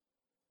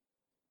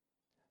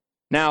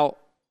 Now,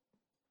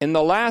 in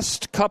the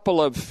last couple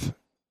of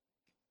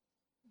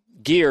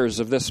gears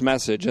of this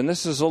message, and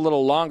this is a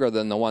little longer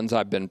than the ones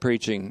I've been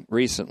preaching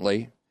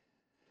recently,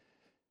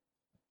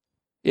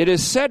 it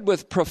is said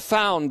with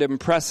profound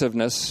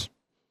impressiveness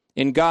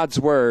in God's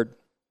Word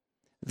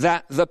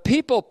that the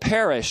people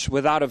perish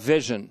without a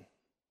vision.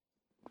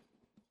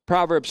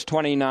 Proverbs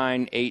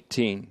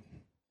 29:18.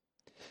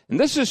 And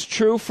this is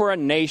true for a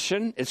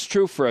nation, it's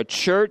true for a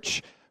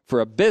church, for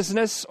a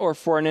business, or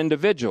for an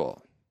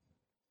individual.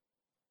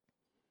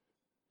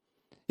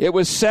 It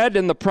was said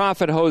in the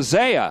prophet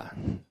Hosea,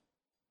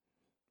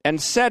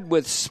 and said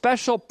with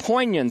special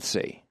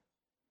poignancy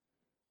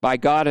by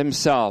God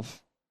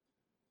himself,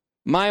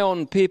 "My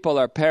own people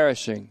are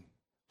perishing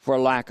for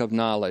lack of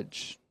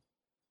knowledge.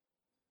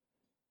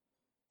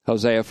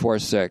 Hosea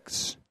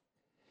 4:6.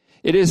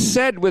 It is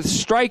said with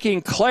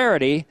striking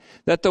clarity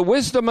that the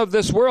wisdom of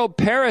this world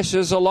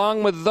perishes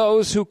along with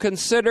those who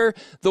consider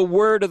the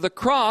word of the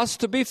cross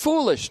to be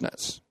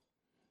foolishness.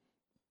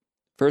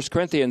 1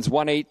 Corinthians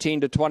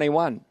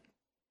 1:18-21.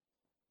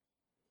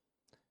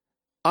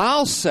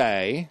 I'll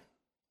say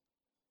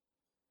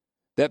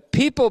that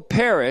people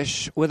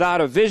perish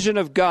without a vision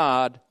of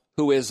God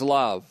who is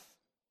love,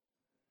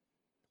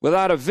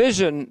 without a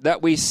vision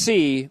that we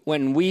see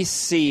when we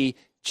see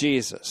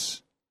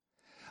Jesus.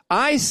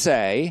 I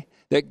say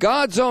that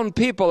God's own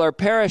people are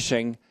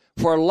perishing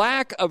for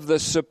lack of the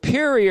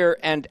superior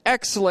and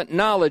excellent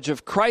knowledge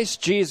of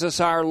Christ Jesus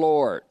our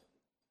Lord.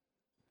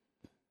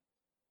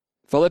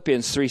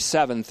 Philippians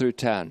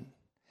 3:7-10.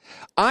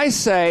 I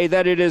say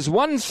that it is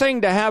one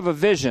thing to have a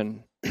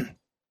vision,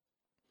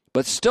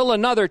 but still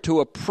another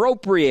to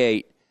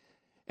appropriate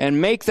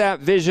and make that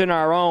vision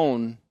our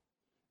own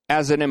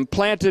as an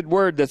implanted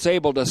word that's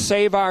able to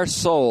save our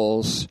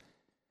souls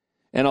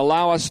and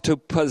allow us to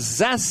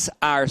possess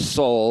our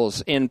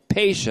souls in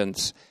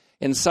patience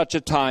in such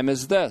a time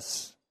as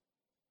this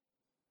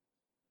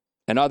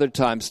and other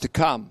times to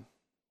come.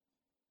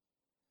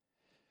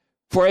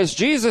 For as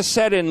Jesus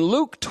said in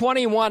Luke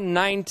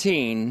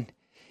 21:19,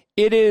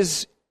 it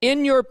is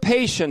in your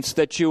patience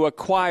that you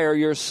acquire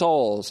your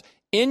souls.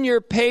 In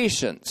your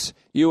patience,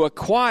 you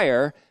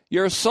acquire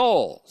your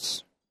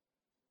souls.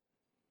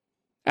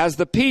 As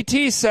the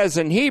PT says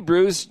in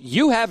Hebrews,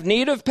 you have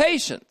need of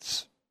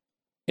patience.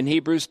 In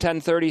Hebrews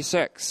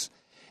 10:36.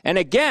 And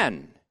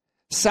again,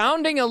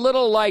 sounding a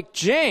little like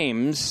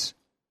James,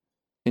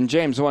 in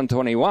James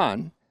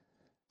 1:21,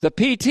 the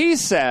PT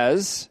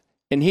says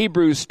in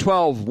Hebrews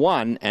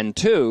 12:1 and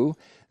 2,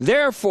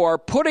 therefore,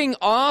 putting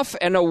off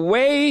and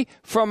away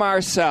from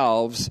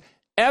ourselves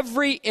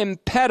every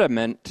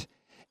impediment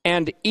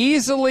and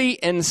easily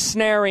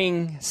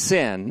ensnaring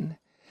sin,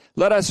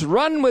 let us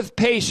run with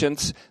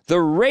patience the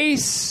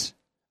race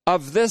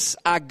of this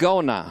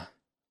agona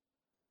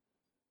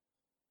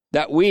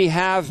that we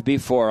have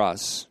before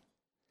us,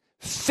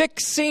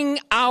 fixing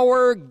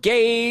our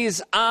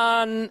gaze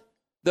on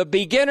the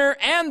beginner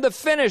and the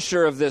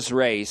finisher of this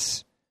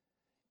race,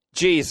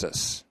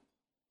 Jesus.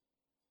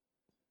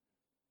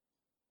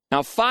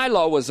 Now,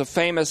 Philo was a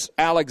famous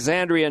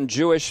Alexandrian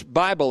Jewish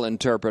Bible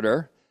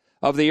interpreter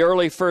of the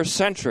early first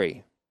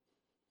century,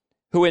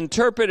 who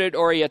interpreted,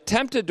 or he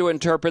attempted to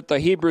interpret, the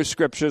Hebrew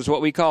Scriptures,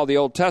 what we call the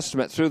Old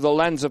Testament, through the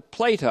lens of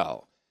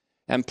Plato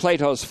and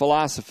Plato's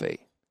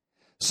philosophy.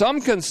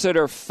 Some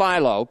consider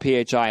Philo,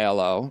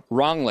 Philo,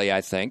 wrongly I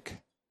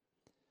think,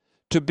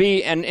 to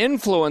be an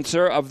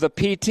influencer of the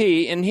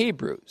PT in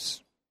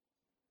Hebrews.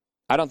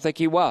 I don't think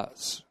he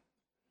was.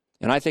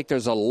 And I think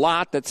there's a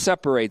lot that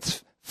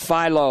separates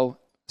Philo/Plato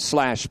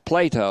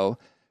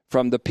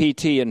from the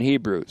PT in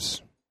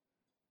Hebrews.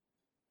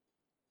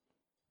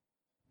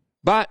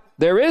 But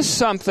there is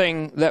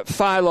something that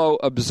Philo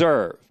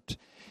observed.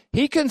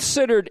 He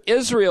considered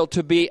Israel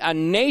to be a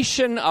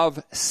nation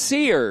of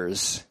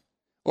seers,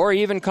 or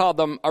he even called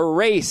them a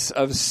race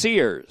of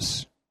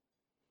seers.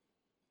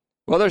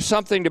 Well, there's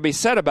something to be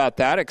said about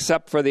that,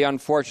 except for the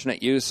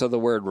unfortunate use of the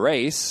word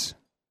race.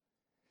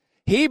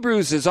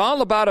 Hebrews is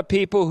all about a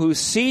people who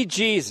see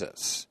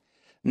Jesus,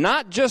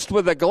 not just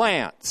with a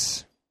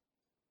glance,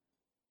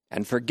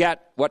 and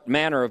forget what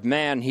manner of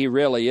man he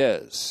really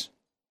is.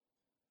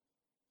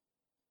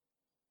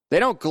 They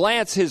don't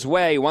glance his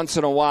way once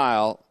in a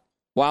while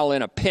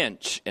in a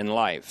pinch in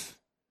life.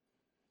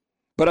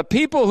 But a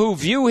people who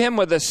view him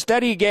with a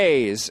steady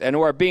gaze and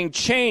who are being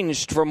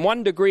changed from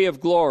one degree of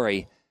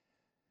glory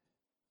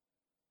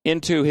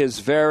into his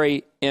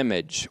very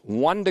image,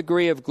 one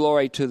degree of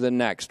glory to the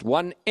next,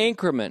 one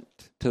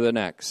increment to the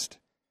next.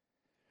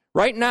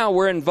 Right now,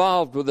 we're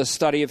involved with the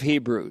study of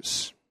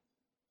Hebrews.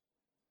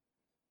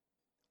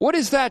 What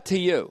is that to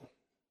you?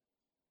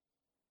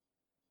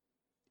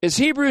 Is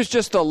Hebrews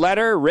just a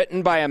letter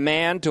written by a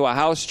man to a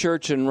house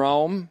church in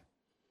Rome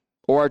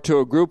or to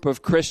a group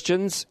of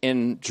Christians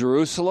in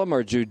Jerusalem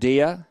or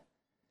Judea?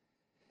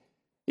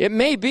 It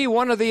may be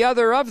one or the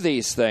other of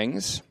these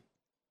things,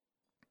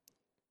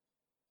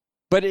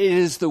 but it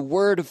is the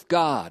Word of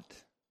God.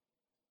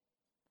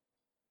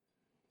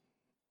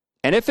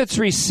 And if it's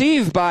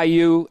received by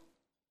you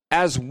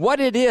as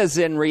what it is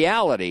in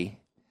reality,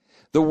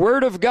 the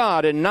Word of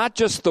God and not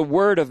just the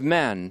word of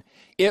men,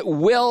 it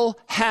will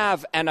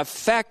have an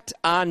effect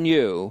on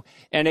you,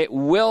 and it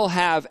will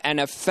have an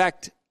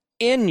effect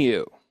in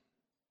you.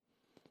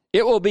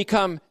 It will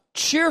become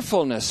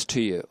cheerfulness to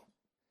you,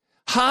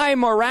 high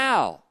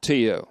morale to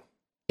you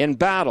in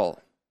battle.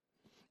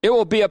 It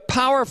will be a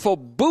powerful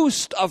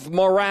boost of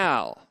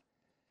morale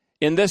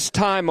in this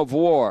time of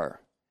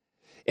war.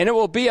 And it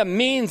will be a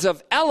means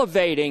of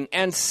elevating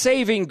and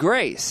saving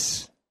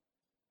grace.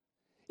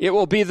 It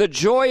will be the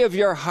joy of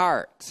your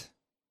heart.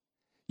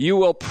 You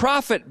will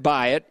profit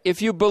by it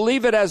if you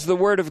believe it as the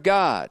Word of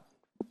God.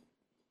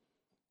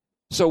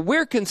 So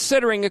we're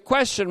considering a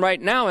question right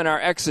now in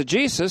our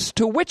exegesis.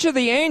 To which of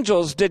the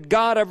angels did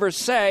God ever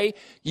say,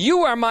 "You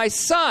are my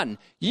son,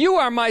 you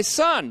are my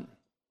son.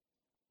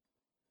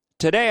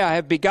 Today I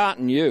have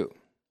begotten you"?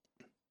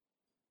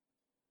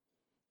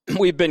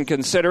 We've been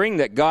considering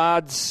that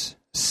God's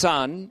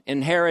Son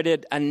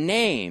inherited a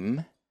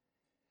name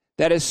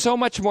that is so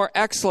much more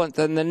excellent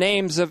than the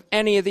names of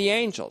any of the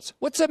angels.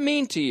 What's that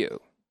mean to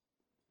you?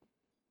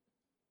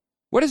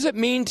 What does it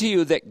mean to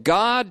you that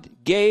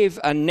God gave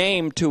a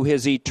name to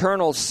his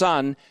eternal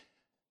Son,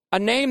 a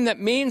name that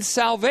means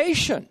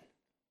salvation?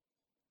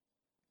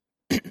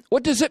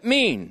 What does it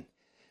mean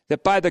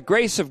that by the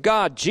grace of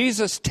God,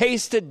 Jesus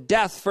tasted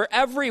death for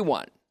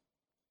everyone?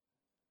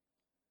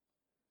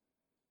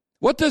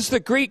 What does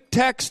the Greek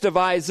text of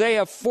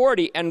Isaiah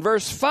 40 and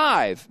verse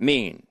 5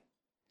 mean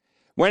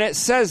when it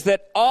says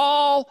that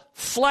all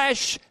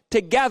flesh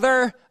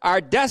together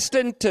are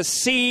destined to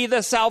see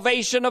the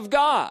salvation of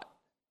God?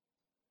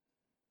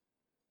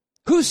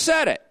 Who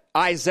said it?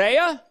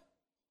 Isaiah?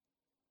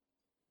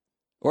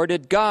 Or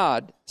did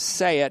God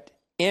say it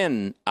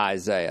in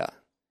Isaiah?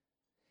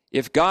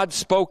 If God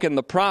spoke in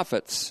the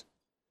prophets,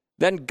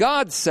 then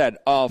God said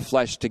all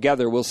flesh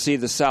together will see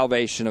the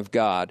salvation of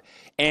God.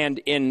 And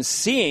in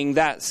seeing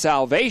that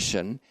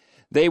salvation,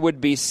 they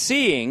would be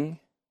seeing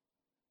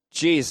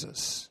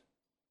Jesus.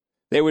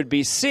 They would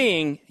be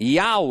seeing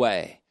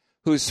Yahweh,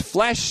 whose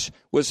flesh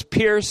was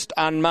pierced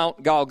on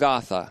Mount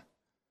Golgotha.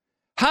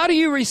 How do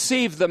you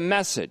receive the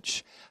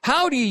message?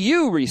 How do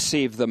you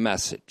receive the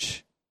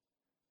message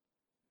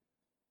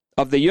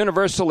of the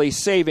universally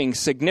saving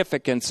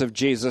significance of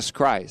Jesus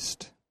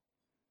Christ?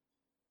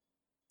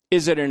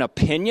 Is it an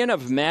opinion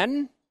of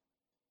men?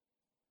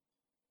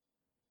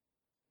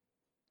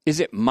 Is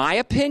it my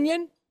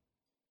opinion?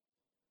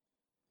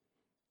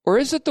 Or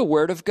is it the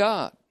Word of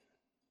God?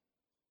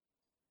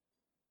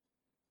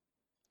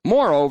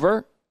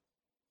 Moreover,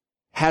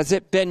 has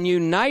it been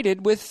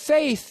united with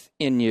faith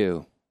in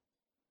you?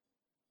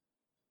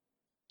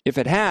 If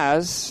it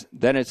has,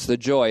 then it's the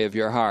joy of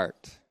your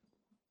heart.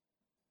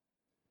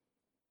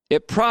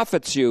 It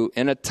profits you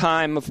in a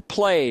time of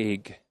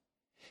plague,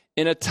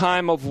 in a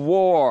time of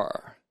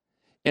war,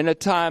 in a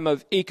time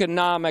of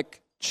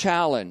economic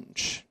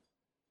challenge,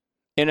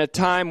 in a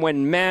time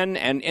when men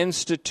and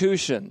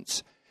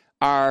institutions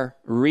are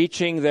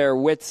reaching their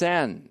wits'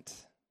 end.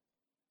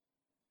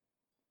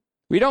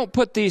 We don't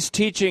put these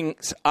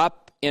teachings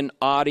up in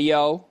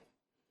audio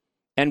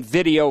and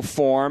video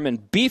form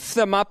and beef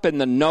them up in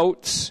the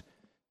notes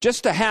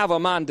just to have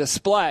them on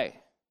display.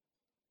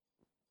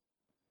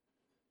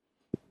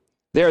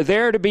 They're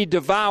there to be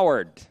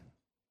devoured,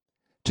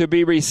 to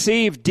be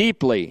received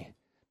deeply,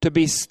 to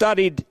be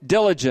studied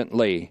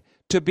diligently,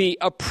 to be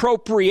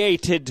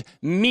appropriated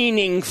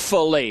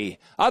meaningfully.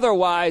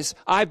 Otherwise,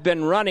 I've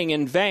been running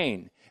in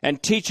vain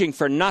and teaching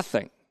for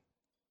nothing.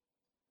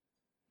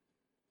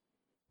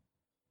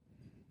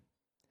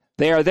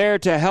 They are there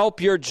to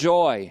help your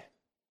joy,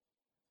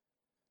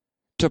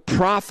 to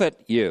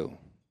profit you,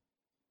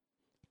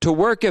 to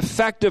work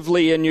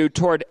effectively in you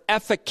toward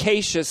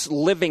efficacious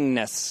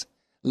livingness,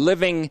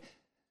 living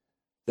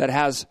that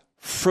has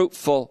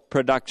fruitful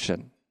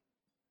production.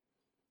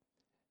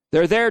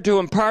 They're there to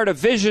impart a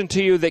vision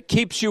to you that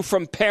keeps you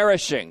from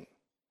perishing,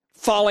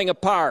 falling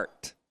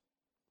apart.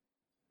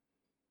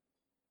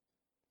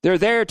 They're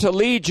there to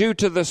lead you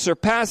to the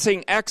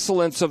surpassing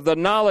excellence of the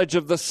knowledge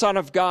of the Son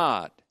of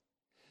God.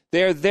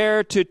 They're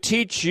there to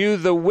teach you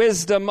the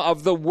wisdom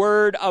of the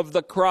word of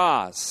the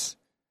cross,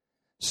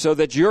 so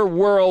that your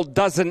world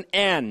doesn't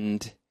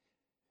end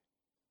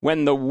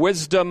when the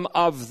wisdom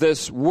of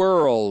this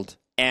world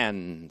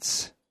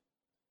ends.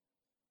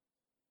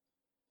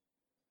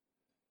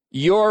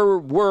 Your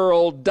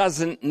world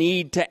doesn't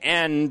need to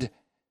end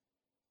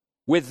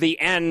with the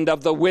end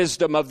of the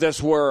wisdom of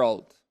this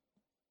world.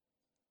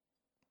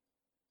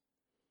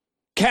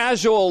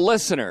 Casual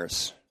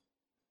listeners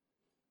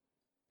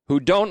who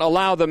don't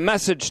allow the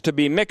message to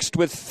be mixed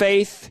with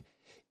faith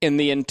in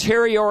the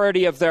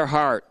interiority of their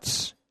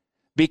hearts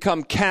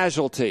become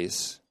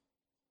casualties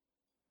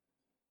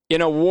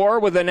in a war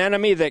with an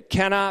enemy that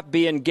cannot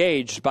be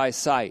engaged by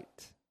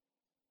sight.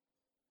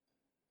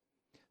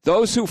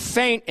 Those who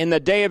faint in the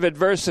day of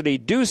adversity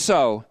do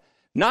so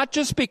not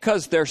just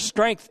because their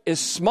strength is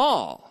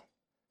small.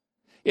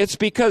 It's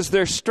because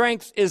their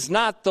strength is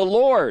not the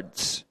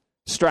Lord's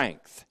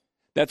strength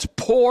that's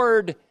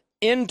poured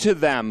into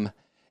them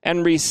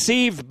and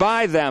received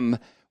by them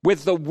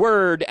with the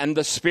Word and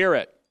the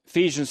Spirit.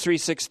 Ephesians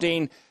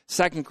 3:16,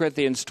 2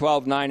 Corinthians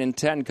 12:9 and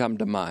 10 come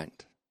to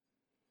mind.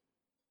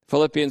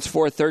 Philippians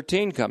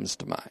 4:13 comes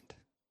to mind.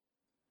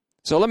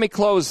 So let me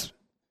close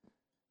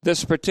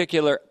this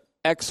particular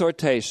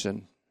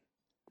exhortation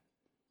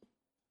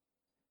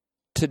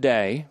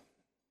today,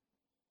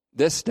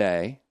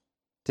 today,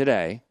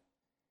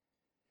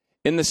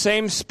 in the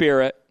same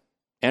spirit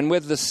and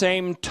with the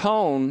same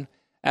tone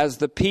as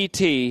the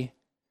PT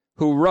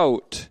who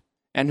wrote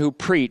and who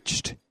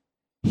preached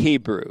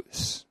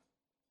Hebrews.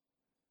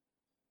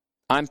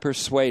 I'm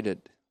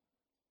persuaded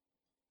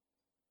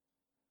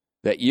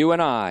that you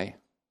and I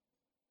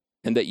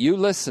and that you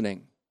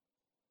listening,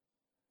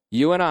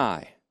 you and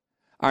I,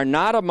 are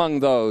not among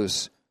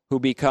those who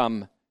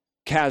become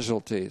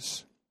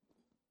casualties,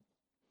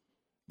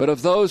 but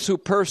of those who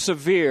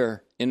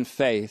persevere in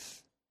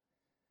faith,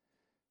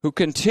 who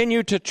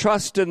continue to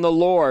trust in the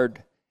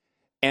Lord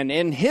and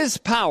in His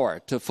power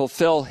to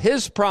fulfill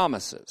His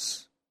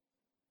promises.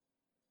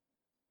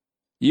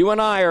 You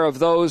and I are of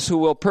those who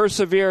will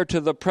persevere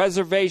to the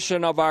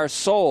preservation of our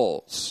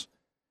souls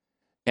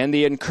and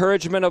the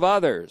encouragement of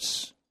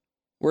others.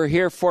 We're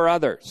here for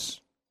others.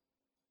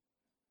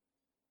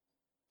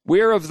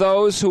 We're of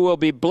those who will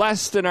be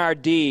blessed in our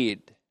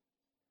deed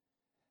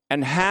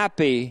and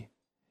happy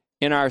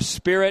in our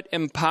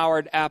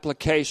Spirit-empowered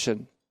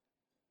application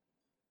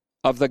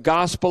of the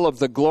gospel of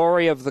the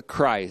glory of the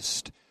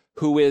Christ,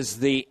 who is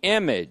the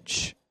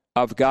image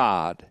of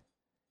God,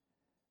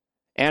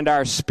 and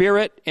our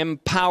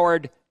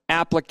Spirit-empowered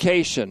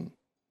application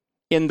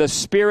in the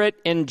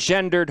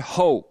Spirit-engendered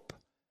hope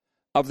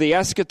of the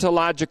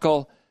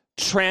eschatological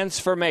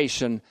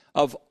transformation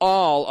of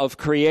all of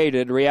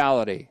created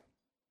reality.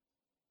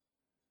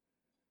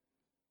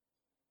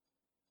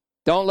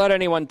 Don't let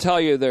anyone tell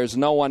you there's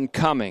no one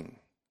coming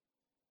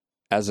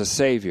as a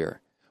Savior.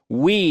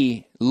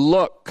 We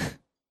look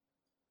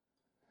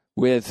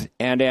with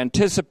and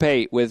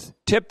anticipate with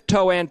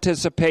tiptoe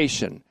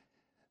anticipation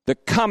the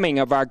coming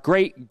of our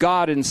great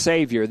God and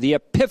Savior, the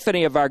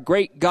epiphany of our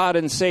great God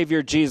and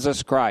Savior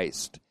Jesus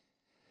Christ.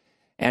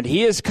 And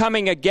He is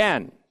coming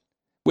again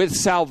with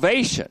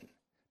salvation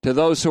to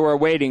those who are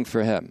waiting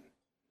for Him.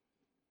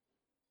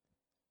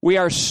 We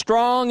are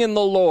strong in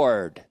the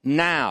Lord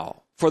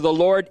now, for the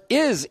Lord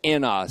is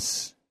in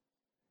us.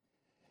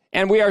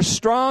 And we are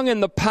strong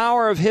in the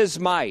power of His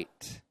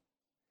might.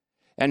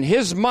 And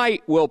His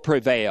might will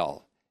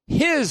prevail.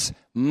 His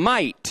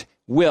might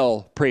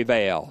will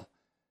prevail.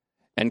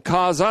 And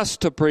cause us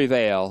to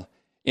prevail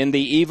in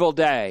the evil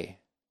day,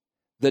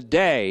 the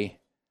day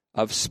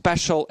of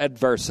special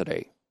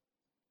adversity.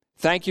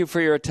 Thank you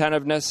for your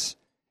attentiveness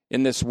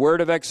in this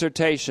word of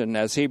exhortation,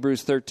 as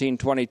Hebrews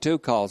 13:22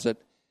 calls it.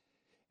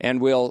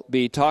 And we'll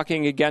be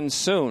talking again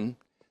soon.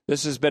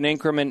 This has been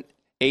increment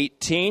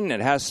 18.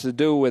 It has to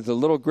do with a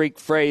little Greek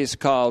phrase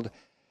called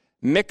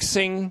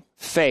mixing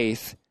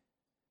faith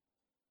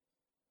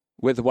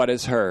with what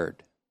is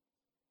heard.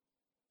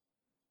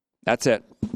 That's it.